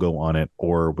our logo on it,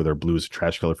 or with our blue as a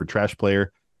trash color for Trash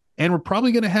Player. And we're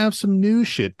probably going to have some new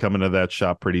shit coming to that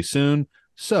shop pretty soon.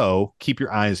 So keep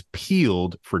your eyes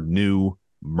peeled for new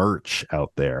merch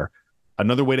out there.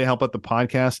 Another way to help out the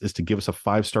podcast is to give us a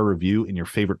 5-star review in your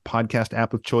favorite podcast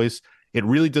app of choice. It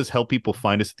really does help people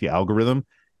find us at the algorithm.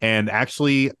 And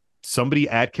actually, somebody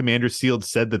at Commander Sealed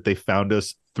said that they found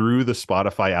us through the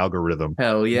Spotify algorithm.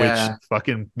 Hell yeah. Which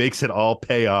fucking makes it all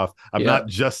pay off. I'm not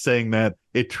just saying that.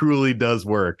 It truly does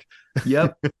work.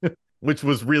 Yep. Which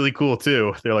was really cool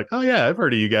too. They're like, oh yeah, I've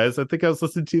heard of you guys. I think I was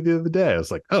listening to you the other day. I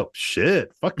was like, oh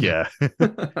shit, fuck yeah.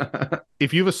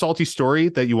 If you have a salty story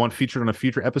that you want featured on a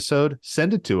future episode,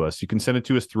 send it to us. You can send it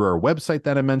to us through our website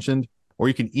that I mentioned, or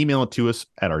you can email it to us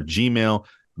at our Gmail,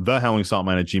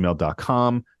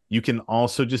 thehowlingsaltmine@gmail.com. You can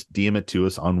also just DM it to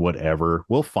us on whatever.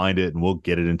 We'll find it and we'll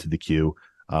get it into the queue.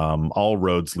 All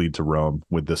roads lead to Rome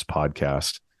with this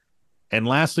podcast. And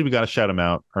lastly, we got to shout him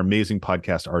out, our amazing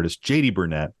podcast artist, JD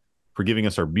Burnett, for giving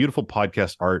us our beautiful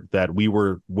podcast art that we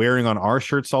were wearing on our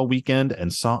shirts all weekend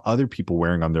and saw other people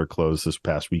wearing on their clothes this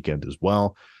past weekend as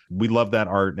well. We love that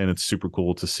art, and it's super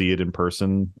cool to see it in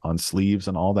person on sleeves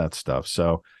and all that stuff.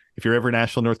 So if you're ever in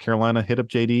Asheville, North Carolina, hit up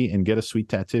JD and get a sweet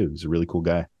tattoo. He's a really cool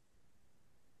guy.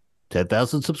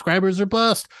 10,000 subscribers or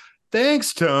bust.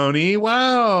 Thanks, Tony.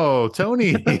 Wow, Tony.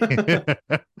 He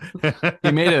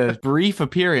made a brief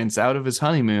appearance out of his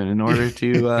honeymoon in order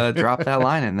to drop that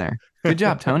line in there. Good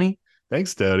job, Tony.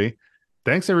 Thanks, Tony.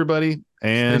 Thanks, everybody.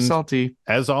 And stay salty.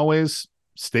 As always,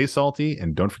 stay salty,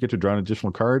 and don't forget to draw an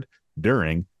additional card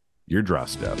during your draw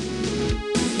step.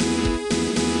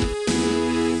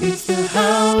 It's the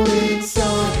Howling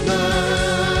Salt Line.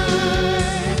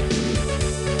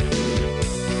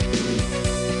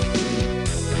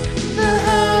 The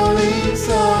Howling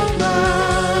Salt Line.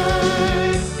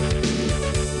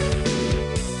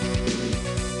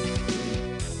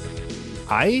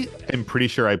 I am pretty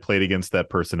sure I played against that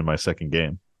person in my second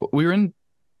game. We were in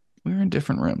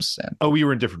different rooms, Sam. Oh, we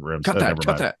were in different rooms. Cut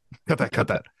that. Cut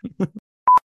that.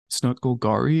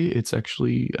 Snugglegari. It's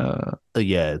actually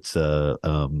Yeah, it's I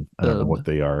don't know what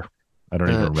they are. I don't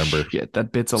even remember. Shit,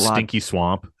 that bit's a lot. Stinky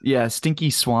swamp. Yeah, stinky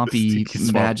swampy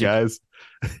Swamp magic guys.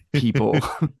 people.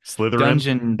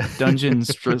 Slytherin.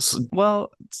 Dungeons.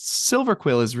 Well,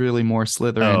 Silverquill is really more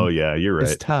Slytherin. Oh yeah, you're right.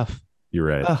 It's tough. You're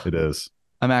right. Ugh. It is.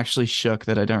 I'm actually shook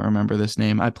that I don't remember this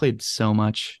name. I played so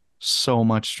much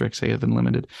Strixhaven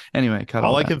Limited. Anyway, cut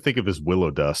all I that. can think of is Willow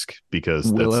Dusk,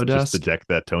 because Willow that's just Dusk? the deck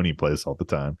that Tony plays all the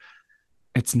time.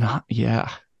 It's not.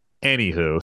 Yeah.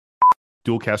 Anywho,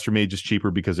 Dualcaster Mage is cheaper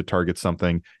because it targets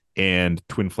something, and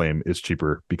Twin Flame is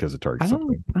cheaper because it targets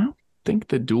something. I don't think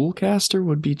the Dualcaster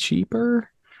would be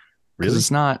cheaper. Really? It's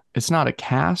not a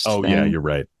cast. Oh thing. yeah, you're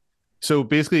right. So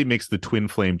basically, it makes the Twin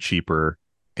Flame cheaper,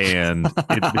 and Oh,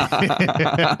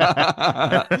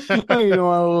 you don't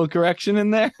want a little correction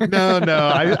in there?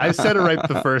 no, I said it right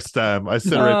the first time. I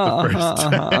said it right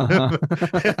the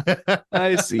first time.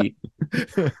 I see.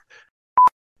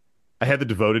 I had the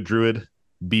Devoted Druid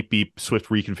beep beep swift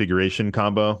reconfiguration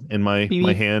combo in my Beep, my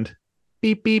beep. hand.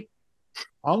 Beep beep.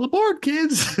 All aboard,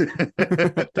 kids.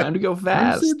 Time to go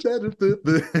fast.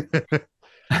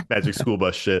 Magic school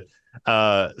bus shit.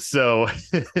 So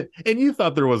and you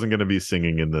thought there wasn't going to be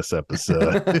singing in this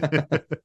episode.